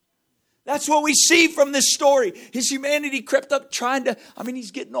 That's what we see from this story. His humanity crept up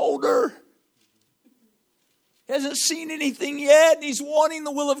he's getting older. He hasn't seen anything yet. And he's wanting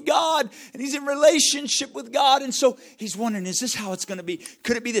the will of God. And he's in relationship with God. And so he's wondering, is this how it's going to be?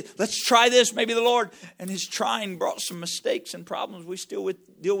 Could it be that? Let's try this. Maybe the Lord. And his trying brought some mistakes and problems we still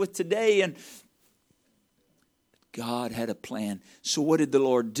deal with today. And God had a plan. So what did the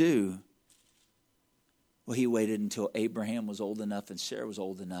Lord do? Well, he waited until Abraham was old enough and Sarah was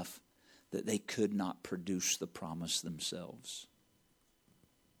old enough that they could not produce the promise themselves.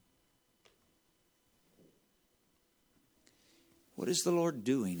 What is the Lord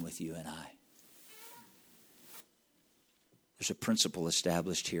doing with you and I? There's a principle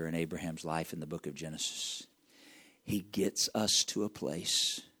established here in Abraham's life in the book of Genesis. He gets us to a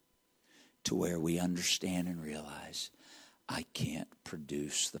place to where we understand and realize, I can't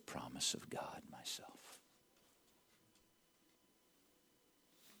produce the promise of God myself.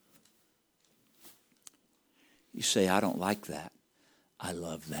 You say, I don't like that. I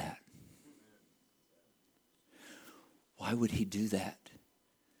love that. Why would he do that?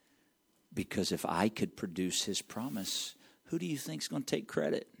 Because if I could produce his promise, who do you think is going to take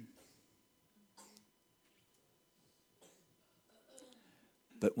credit?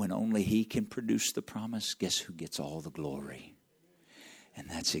 But when only he can produce the promise, guess who gets all the glory? And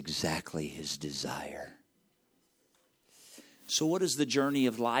that's exactly his desire. So what does the journey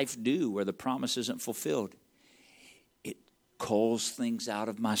of life do where the promise isn't fulfilled? Calls things out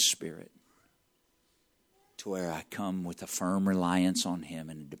of my spirit to where I come with a firm reliance on him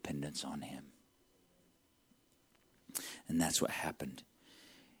and a dependence on him. And that's what happened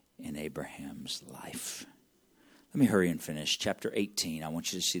in Abraham's life. Let me hurry and finish. Chapter 18, I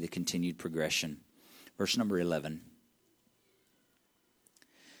want you to see the continued progression. Verse number 11.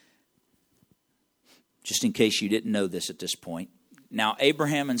 Just in case you didn't know this at this point. Now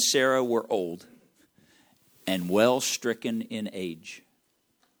Abraham and Sarah were old and well stricken in age.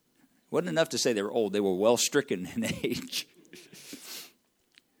 It wasn't enough to say they were old. They were well stricken in age.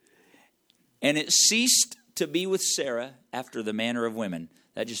 And it ceased to be with Sarah after the manner of women.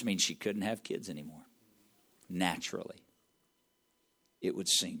 That just means she couldn't have kids anymore. Naturally. It would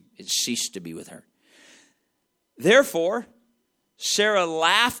seem. It ceased to be with her. Therefore, Sarah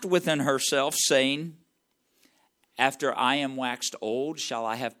laughed within herself, saying, after I am waxed old, shall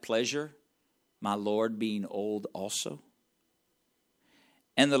I have pleasure, my Lord being old also?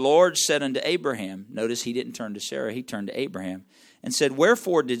 And the Lord said unto Abraham, notice he didn't turn to Sarah, he turned to Abraham, and said,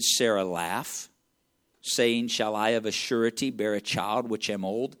 Wherefore did Sarah laugh, saying, Shall I of a surety bear a child which am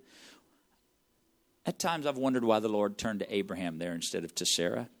old? At times I've wondered why the Lord turned to Abraham there instead of to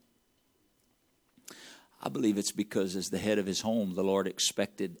Sarah. I believe it's because as the head of his home, the Lord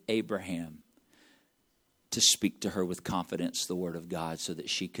expected Abraham to speak to her with confidence the word of God so that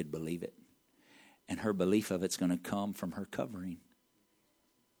she could believe it. And her belief of it's going to come from her covering.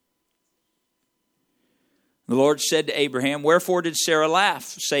 The Lord said to Abraham, Wherefore did Sarah laugh,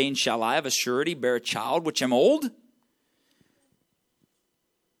 saying, Shall I of a surety bear a child which am old?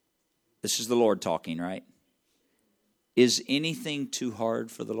 This is the Lord talking, right? Is anything too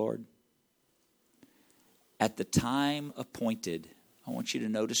hard for the Lord? At the time appointed, I want you to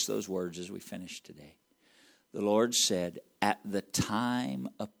notice those words as we finish today. The Lord said, At the time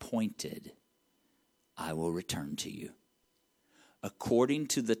appointed, I will return to you, according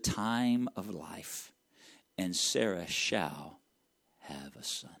to the time of life, and Sarah shall have a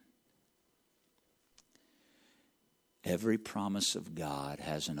son. Every promise of God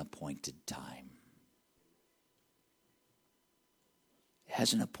has an appointed time. It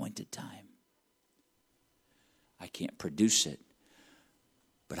has an appointed time. I can't produce it,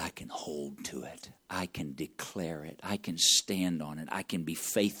 but I can hold to it. I can declare it. I can stand on it. I can be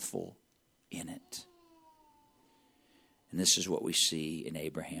faithful in it. And this is what we see in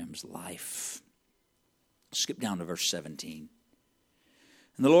Abraham's life. Skip down to verse 17.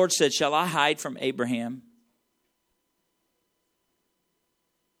 And the Lord said, Shall I hide from Abraham?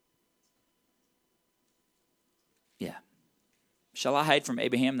 Yeah. Shall I hide from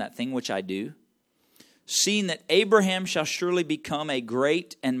Abraham that thing which I do? Seeing that Abraham shall surely become a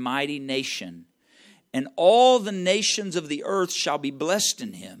great and mighty nation, and all the nations of the earth shall be blessed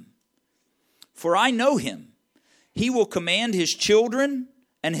in him. For I know him. He will command his children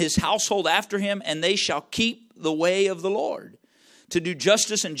and his household after him, and they shall keep the way of the Lord, to do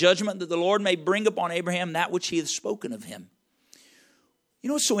justice and judgment, that the Lord may bring upon Abraham that which he hath spoken of him. You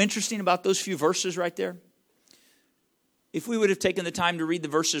know what's so interesting about those few verses right there? If we would have taken the time to read the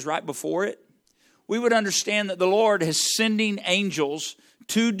verses right before it, we would understand that the Lord is sending angels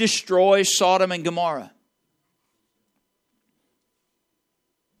to destroy Sodom and Gomorrah,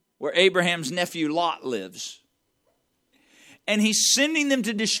 where Abraham's nephew Lot lives. And he's sending them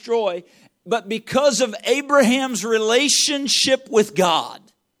to destroy, but because of Abraham's relationship with God,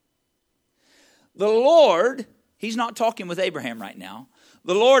 the Lord, he's not talking with Abraham right now.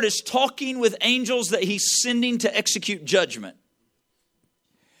 The Lord is talking with angels that he's sending to execute judgment.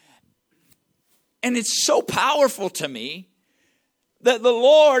 And it's so powerful to me that the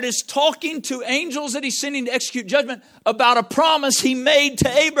Lord is talking to angels that he's sending to execute judgment about a promise he made to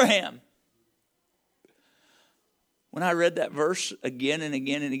Abraham. When I read that verse again and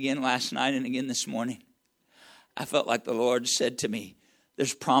again and again last night and again this morning, I felt like the Lord said to me,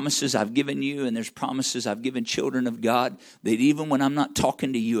 there's promises I've given you and there's promises I've given children of God that even when I'm not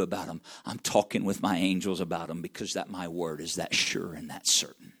talking to you about them, I'm talking with my angels about them because that my word is that sure and that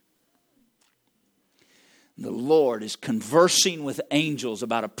certain. The Lord is conversing with angels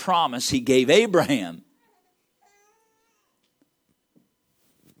about a promise he gave Abraham.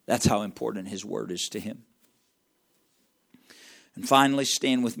 That's how important his word is to him. And finally,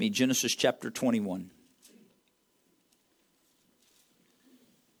 stand with me, Genesis chapter 21.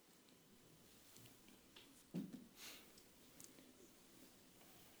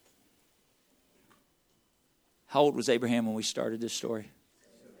 How old was Abraham when we started this story?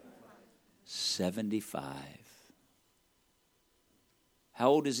 75. How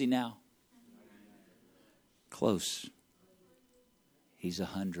old is he now? Close. He's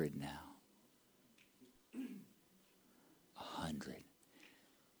 100 now. 100.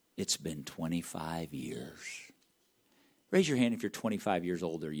 It's been 25 years. Raise your hand if you're 25 years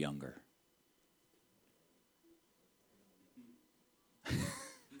old or younger.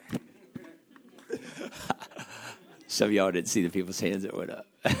 Some of y'all didn't see the people's hands that went up.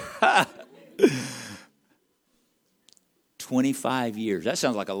 25 years. That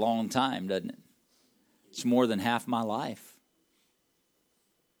sounds like a long time, doesn't it? It's more than half my life.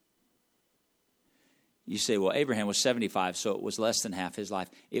 You say, well, Abraham was 75, so it was less than half his life.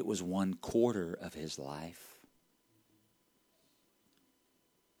 It was 1/4 of his life.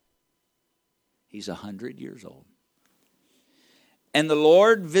 He's 100 years old. And the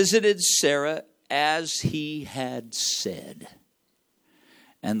Lord visited Sarah as he had said.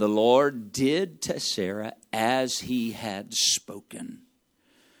 And the Lord did to Sarah as he had spoken.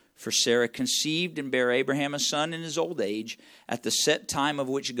 For Sarah conceived and bare Abraham a son in his old age, at the set time of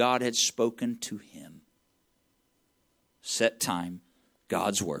which God had spoken to him. Set time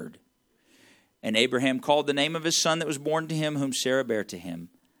God's word. And Abraham called the name of his son that was born to him, whom Sarah bare to him,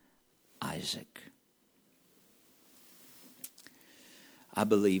 Isaac. I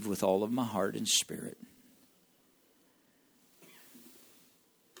believe with all of my heart and spirit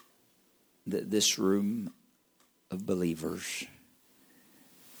that this room of believers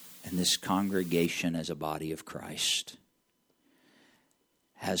and this congregation as a body of Christ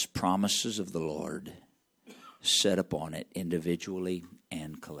has promises of the Lord set upon it individually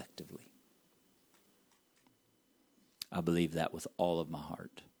and collectively. I believe that with all of my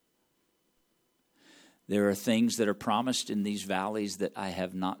heart. There are things that are promised in these valleys that I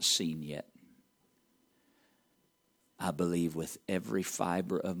have not seen yet. I believe with every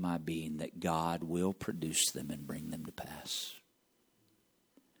fiber of my being that God will produce them and bring them to pass.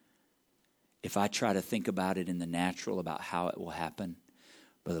 If I try to think about it in the natural, about how it will happen,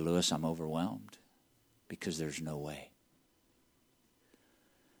 Brother Lewis, I'm overwhelmed because there's no way.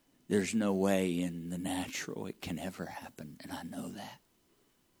 There's no way in the natural it can ever happen, and I know that.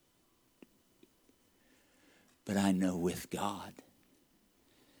 But I know with God,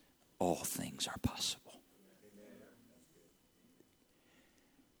 all things are possible.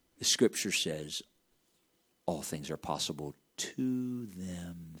 The scripture says, all things are possible to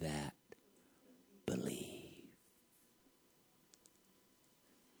them that believe.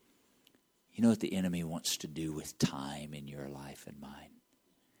 You know what the enemy wants to do with time in your life and mine?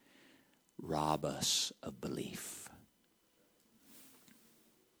 Rob us of belief.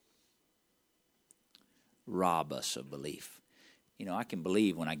 Rob us of belief. You know, I can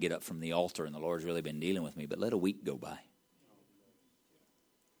believe when I get up from the altar and the Lord's really been dealing with me, but let a week go by.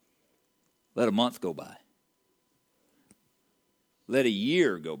 Let a month go by. Let a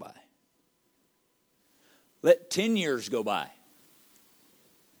year go by. Let 10 years go by.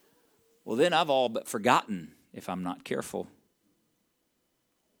 Well, then I've all but forgotten, if I'm not careful,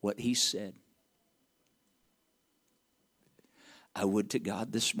 what he said. I would to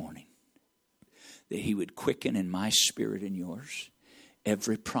God this morning that he would quicken in my spirit and yours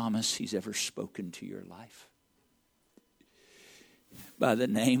every promise he's ever spoken to your life. By the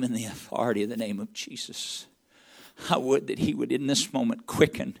name and the authority of the name of Jesus, I would that he would in this moment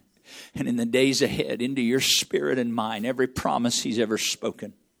quicken and in the days ahead into your spirit and mine every promise he's ever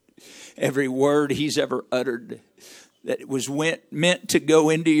spoken, every word he's ever uttered that was meant to go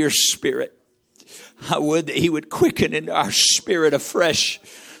into your spirit. I would that he would quicken into our spirit afresh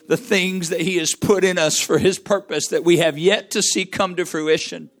the things that he has put in us for his purpose that we have yet to see come to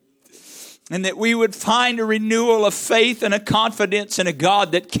fruition. And that we would find a renewal of faith and a confidence in a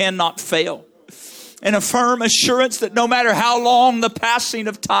God that cannot fail. And a firm assurance that no matter how long the passing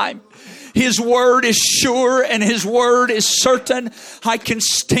of time, his word is sure and his word is certain. I can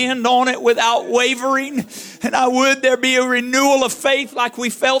stand on it without wavering. And I would there be a renewal of faith like we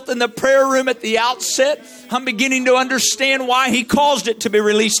felt in the prayer room at the outset. I'm beginning to understand why he caused it to be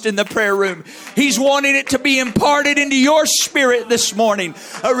released in the prayer room. He's wanting it to be imparted into your spirit this morning.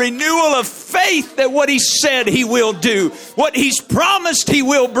 A renewal of faith that what he said he will do. What he's promised he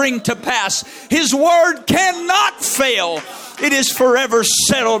will bring to pass. His word cannot fail. It is forever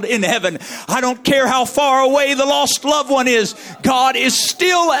settled in heaven. I don't care how far away the lost loved one is. God is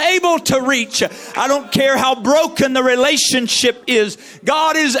still able to reach. I don't care how broken the relationship is.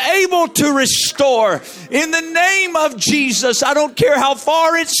 God is able to restore. In the name of Jesus, I don't care how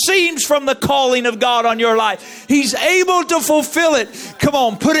far it seems from the calling of God on your life. He's able to fulfill it. Come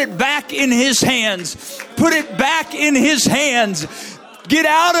on, put it back in his hands. Put it back in his hands. Get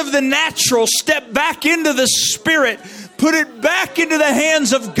out of the natural. Step back into the spirit. Put it back into the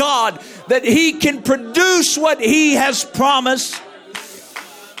hands of God that he can produce what he has promised.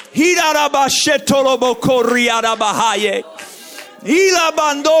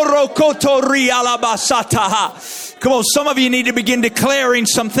 Come on, some of you need to begin declaring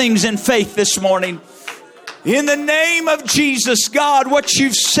some things in faith this morning. In the name of Jesus, God, what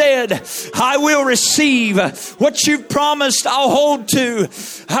you've said, I will receive. What you've promised, I'll hold to.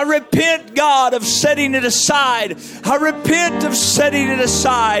 I repent, God, of setting it aside. I repent of setting it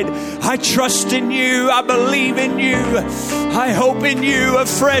aside. I trust in you. I believe in you. I hope in you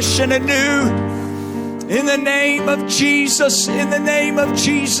afresh and anew. In the name of Jesus, in the name of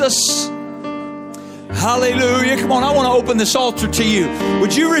Jesus. Hallelujah. Come on, I want to open this altar to you.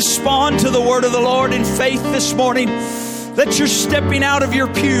 Would you respond to the word of the Lord in faith this morning? Let your stepping out of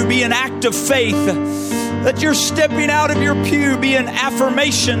your pew be an act of faith. Let your stepping out of your pew be an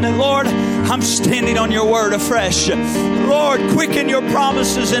affirmation that, Lord, I'm standing on your word afresh. Lord, quicken your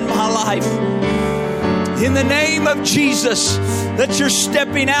promises in my life. In the name of Jesus, that you're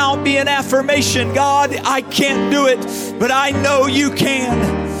stepping out, be an affirmation. God, I can't do it, but I know you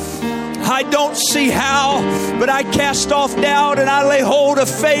can. I don't see how, but I cast off doubt and I lay hold of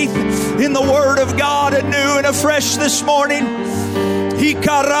faith in the Word of God anew and afresh this morning.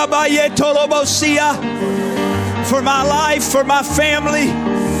 For my life, for my family,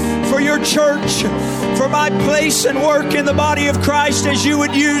 for your church, for my place and work in the body of Christ as you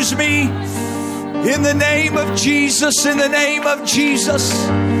would use me. In the name of Jesus, in the name of Jesus.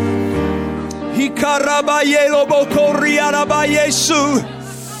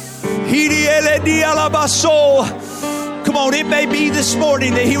 Come on, it may be this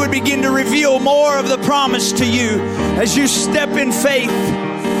morning that He would begin to reveal more of the promise to you as you step in faith.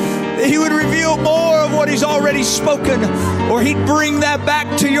 That He would reveal more of what He's already spoken, or He'd bring that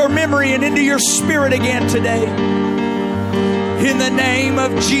back to your memory and into your spirit again today. In the name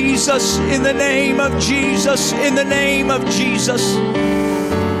of Jesus, in the name of Jesus, in the name of Jesus.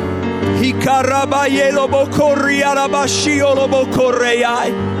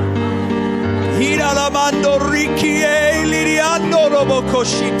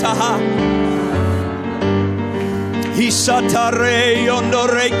 Hisatare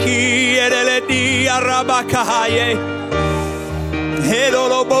yondoreki ereledi arabakahaye.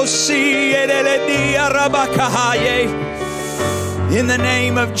 Hedolobosi ereledi arabakahaye. In the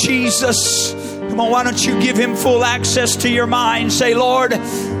name of Jesus. Come on, why don't you give Him full access to your mind? Say, Lord,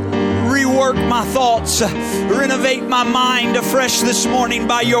 rework my thoughts, renovate my mind afresh this morning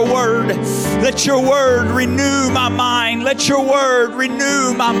by your word. Let your word renew my mind. Let your word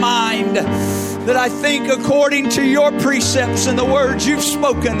renew my mind. That I think according to your precepts and the words you've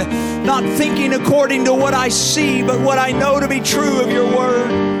spoken, not thinking according to what I see, but what I know to be true of your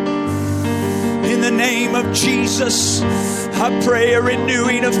word. In the name of Jesus, I pray a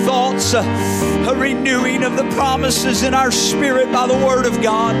renewing of thoughts, a renewing of the promises in our spirit by the Word of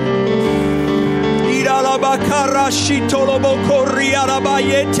God.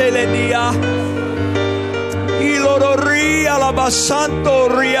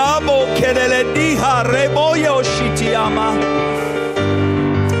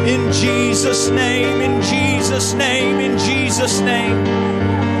 In Jesus' name, in Jesus' name, in Jesus' name.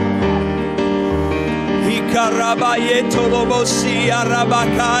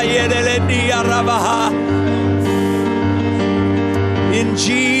 In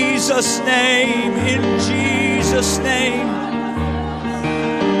Jesus' name, in Jesus' name.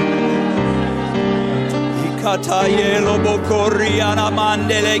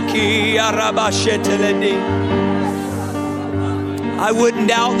 I wouldn't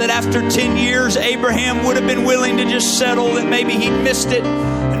doubt that after 10 years, Abraham would have been willing to just settle, that maybe he'd missed it.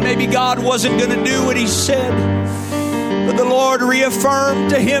 Maybe God wasn't going to do what He said. But the Lord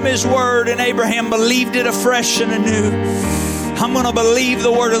reaffirmed to him His word, and Abraham believed it afresh and anew. I'm going to believe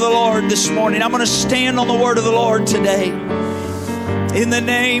the word of the Lord this morning. I'm going to stand on the word of the Lord today. In the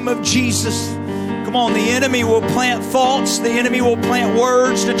name of Jesus. Come on, the enemy will plant thoughts. The enemy will plant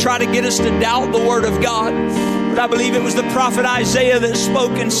words to try to get us to doubt the word of God. But I believe it was the prophet Isaiah that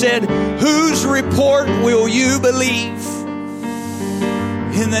spoke and said, whose report will you believe?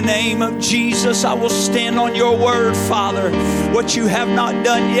 In the name of Jesus, I will stand on your word, Father. What you have not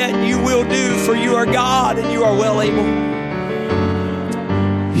done yet, you will do, for you are God and you are well able.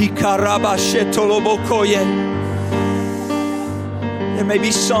 There may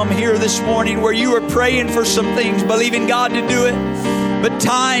be some here this morning where you are praying for some things, believing God to do it, but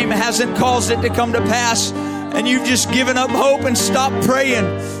time hasn't caused it to come to pass, and you've just given up hope and stopped praying.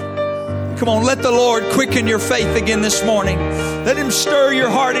 Come on, let the Lord quicken your faith again this morning. Let Him stir your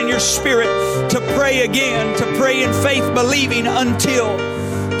heart and your spirit to pray again, to pray in faith, believing until,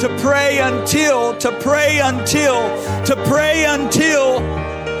 to pray until, to pray until, to pray until.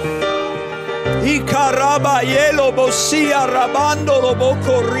 Ikarabayelo bosia rabando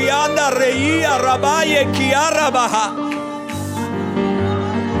loboko rianda reia rabaye kiarabaha.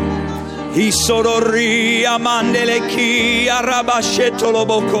 Isorori amandele ki arabasheto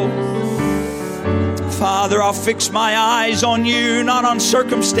loboko. Father, I'll fix my eyes on you, not on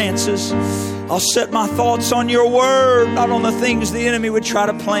circumstances. I'll set my thoughts on your word, not on the things the enemy would try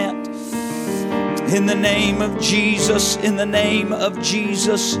to plant. In the name of Jesus, in the name of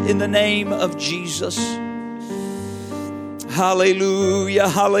Jesus, in the name of Jesus. Hallelujah,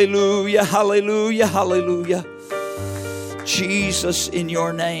 hallelujah, hallelujah, hallelujah. Jesus, in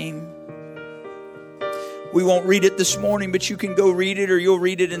your name. We won't read it this morning, but you can go read it, or you'll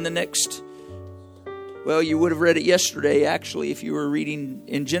read it in the next. Well, you would have read it yesterday, actually, if you were reading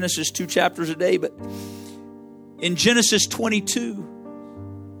in Genesis 2 chapters a day. But in Genesis 22,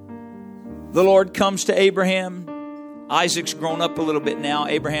 the Lord comes to Abraham. Isaac's grown up a little bit now.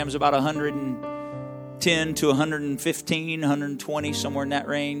 Abraham's about 110 to 115, 120, somewhere in that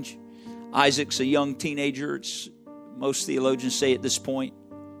range. Isaac's a young teenager. Most theologians say at this point.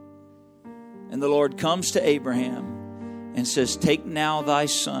 And the Lord comes to Abraham and says, take now thy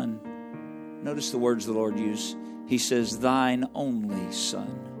son. Notice the words the Lord used. He says, thine only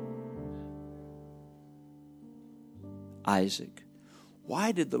son, Isaac.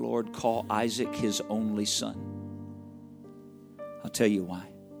 Why did the Lord call Isaac his only son? I'll tell you why.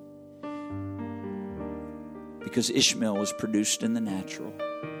 Because Ishmael was produced in the natural,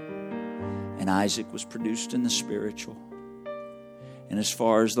 and Isaac was produced in the spiritual. And as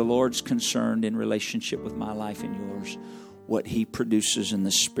far as the Lord's concerned in relationship with my life and yours, what He produces in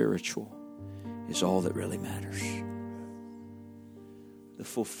the spiritual is all that really matters. The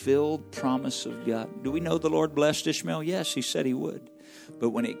fulfilled promise of God. Do we know the Lord blessed Ishmael? Yes, He said He would. But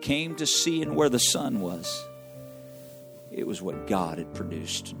when it came to seeing where the son was, it was what God had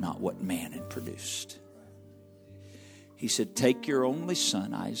produced, not what man had produced. He said, take your only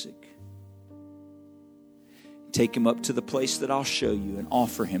son, Isaac. Take him up to the place that I'll show you and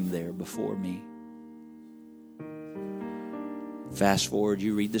offer him there before me. Fast forward,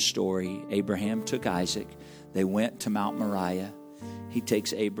 you read the story. Abraham took Isaac. They went to Mount Moriah. He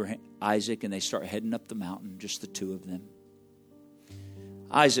takes Isaac and they start heading up the mountain, just the two of them.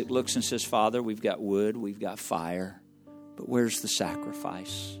 Isaac looks and says, Father, we've got wood, we've got fire, but where's the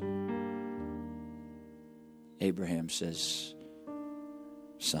sacrifice? Abraham says,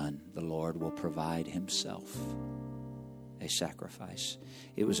 Son, the Lord will provide Himself a sacrifice.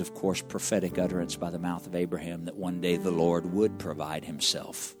 It was, of course, prophetic utterance by the mouth of Abraham that one day the Lord would provide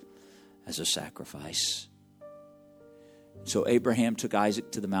Himself as a sacrifice. So Abraham took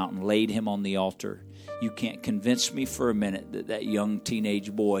Isaac to the mountain, laid him on the altar. You can't convince me for a minute that that young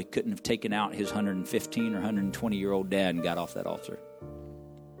teenage boy couldn't have taken out his 115 or 120-year-old dad and got off that altar.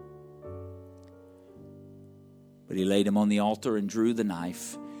 But he laid him on the altar and drew the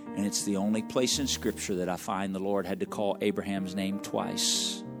knife. And it's the only place in Scripture that I find the Lord had to call Abraham's name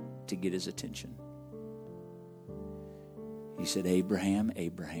twice to get his attention. He said, Abraham,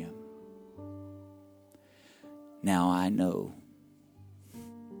 Abraham. Now I know,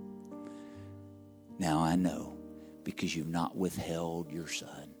 because you've not withheld your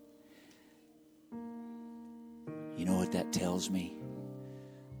son. You know what that tells me?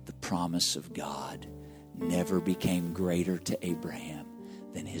 The promise of God never became greater to Abraham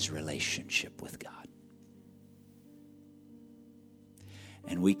than his relationship with God.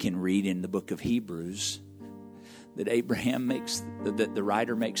 And we can read in the book of Hebrews that that the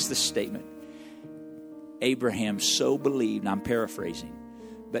writer makes this statement. Abraham so believed, and I'm paraphrasing,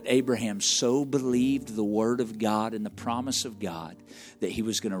 but Abraham so believed the word of God and the promise of God that he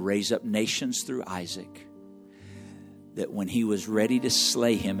was going to raise up nations through Isaac, that when he was ready to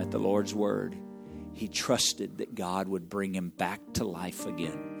slay him at the Lord's word, he trusted that God would bring him back to life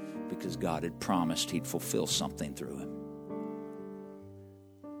again because God had promised He'd fulfill something through him.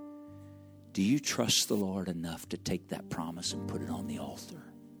 Do you trust the Lord enough to take that promise and put it on the altar?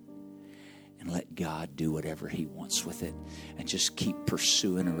 And let God do whatever He wants with it. And just keep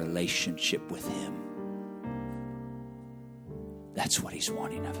pursuing a relationship with Him. That's what He's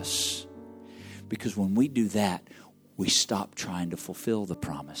wanting of us. Because when we do that, we stop trying to fulfill the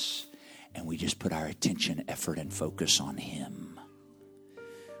promise. And we just put our attention, effort, and focus on Him.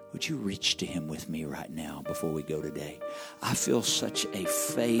 Would you reach to Him with me right now before we go today? I feel such a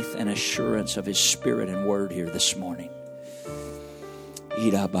faith and assurance of His Spirit and Word here this morning.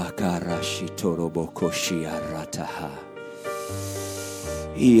 Irabakarashi torobokoshi arataha.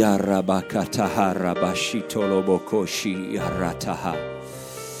 Iarabakataha rabashi torobokoshi arataha.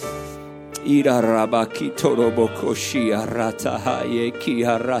 Irarabaki torobokoshi arataha yeki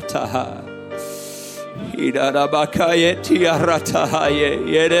arataha. Irarabakayeti arataha ye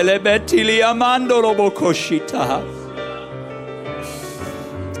yerelebetili amando robokoshi taha.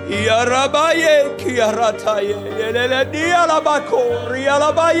 Yarabaye kiarataye yelele dialabako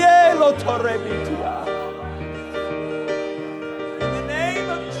rialabaye lo torrebitia. In the name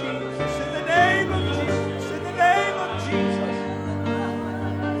of Jesus, in the name of Jesus, in the name of Jesus.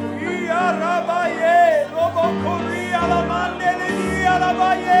 Yarabaye loboko rialamande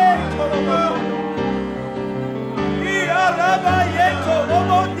dialabaye toroboko. Yarabaye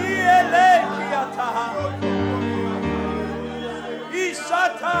torobo diele kiataha.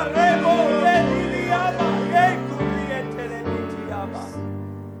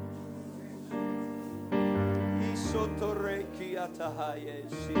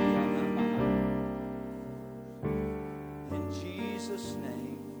 In Jesus'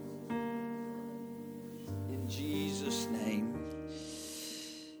 name. In Jesus' name.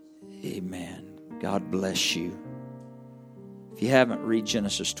 Amen. God bless you. If you haven't, read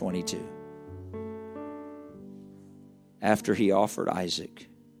Genesis 22. After he offered Isaac,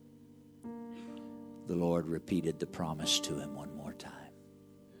 the Lord repeated the promise to him one more time.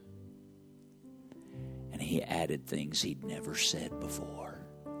 And he added things he'd never said before.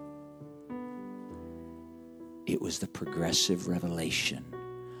 It was the progressive revelation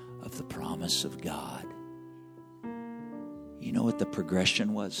of the promise of God. You know what the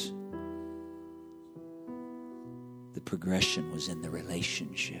progression was? The progression was in the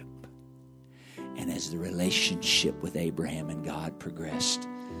relationship. And as the relationship with Abraham and God progressed,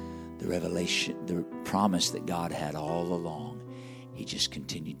 the revelation, the promise that God had all along, he just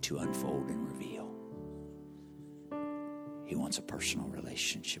continued to unfold and reveal. He wants a personal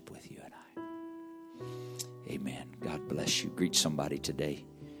relationship with you and I. Amen. God bless you. Greet somebody today.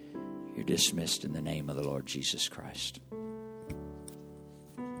 You're dismissed in the name of the Lord Jesus Christ.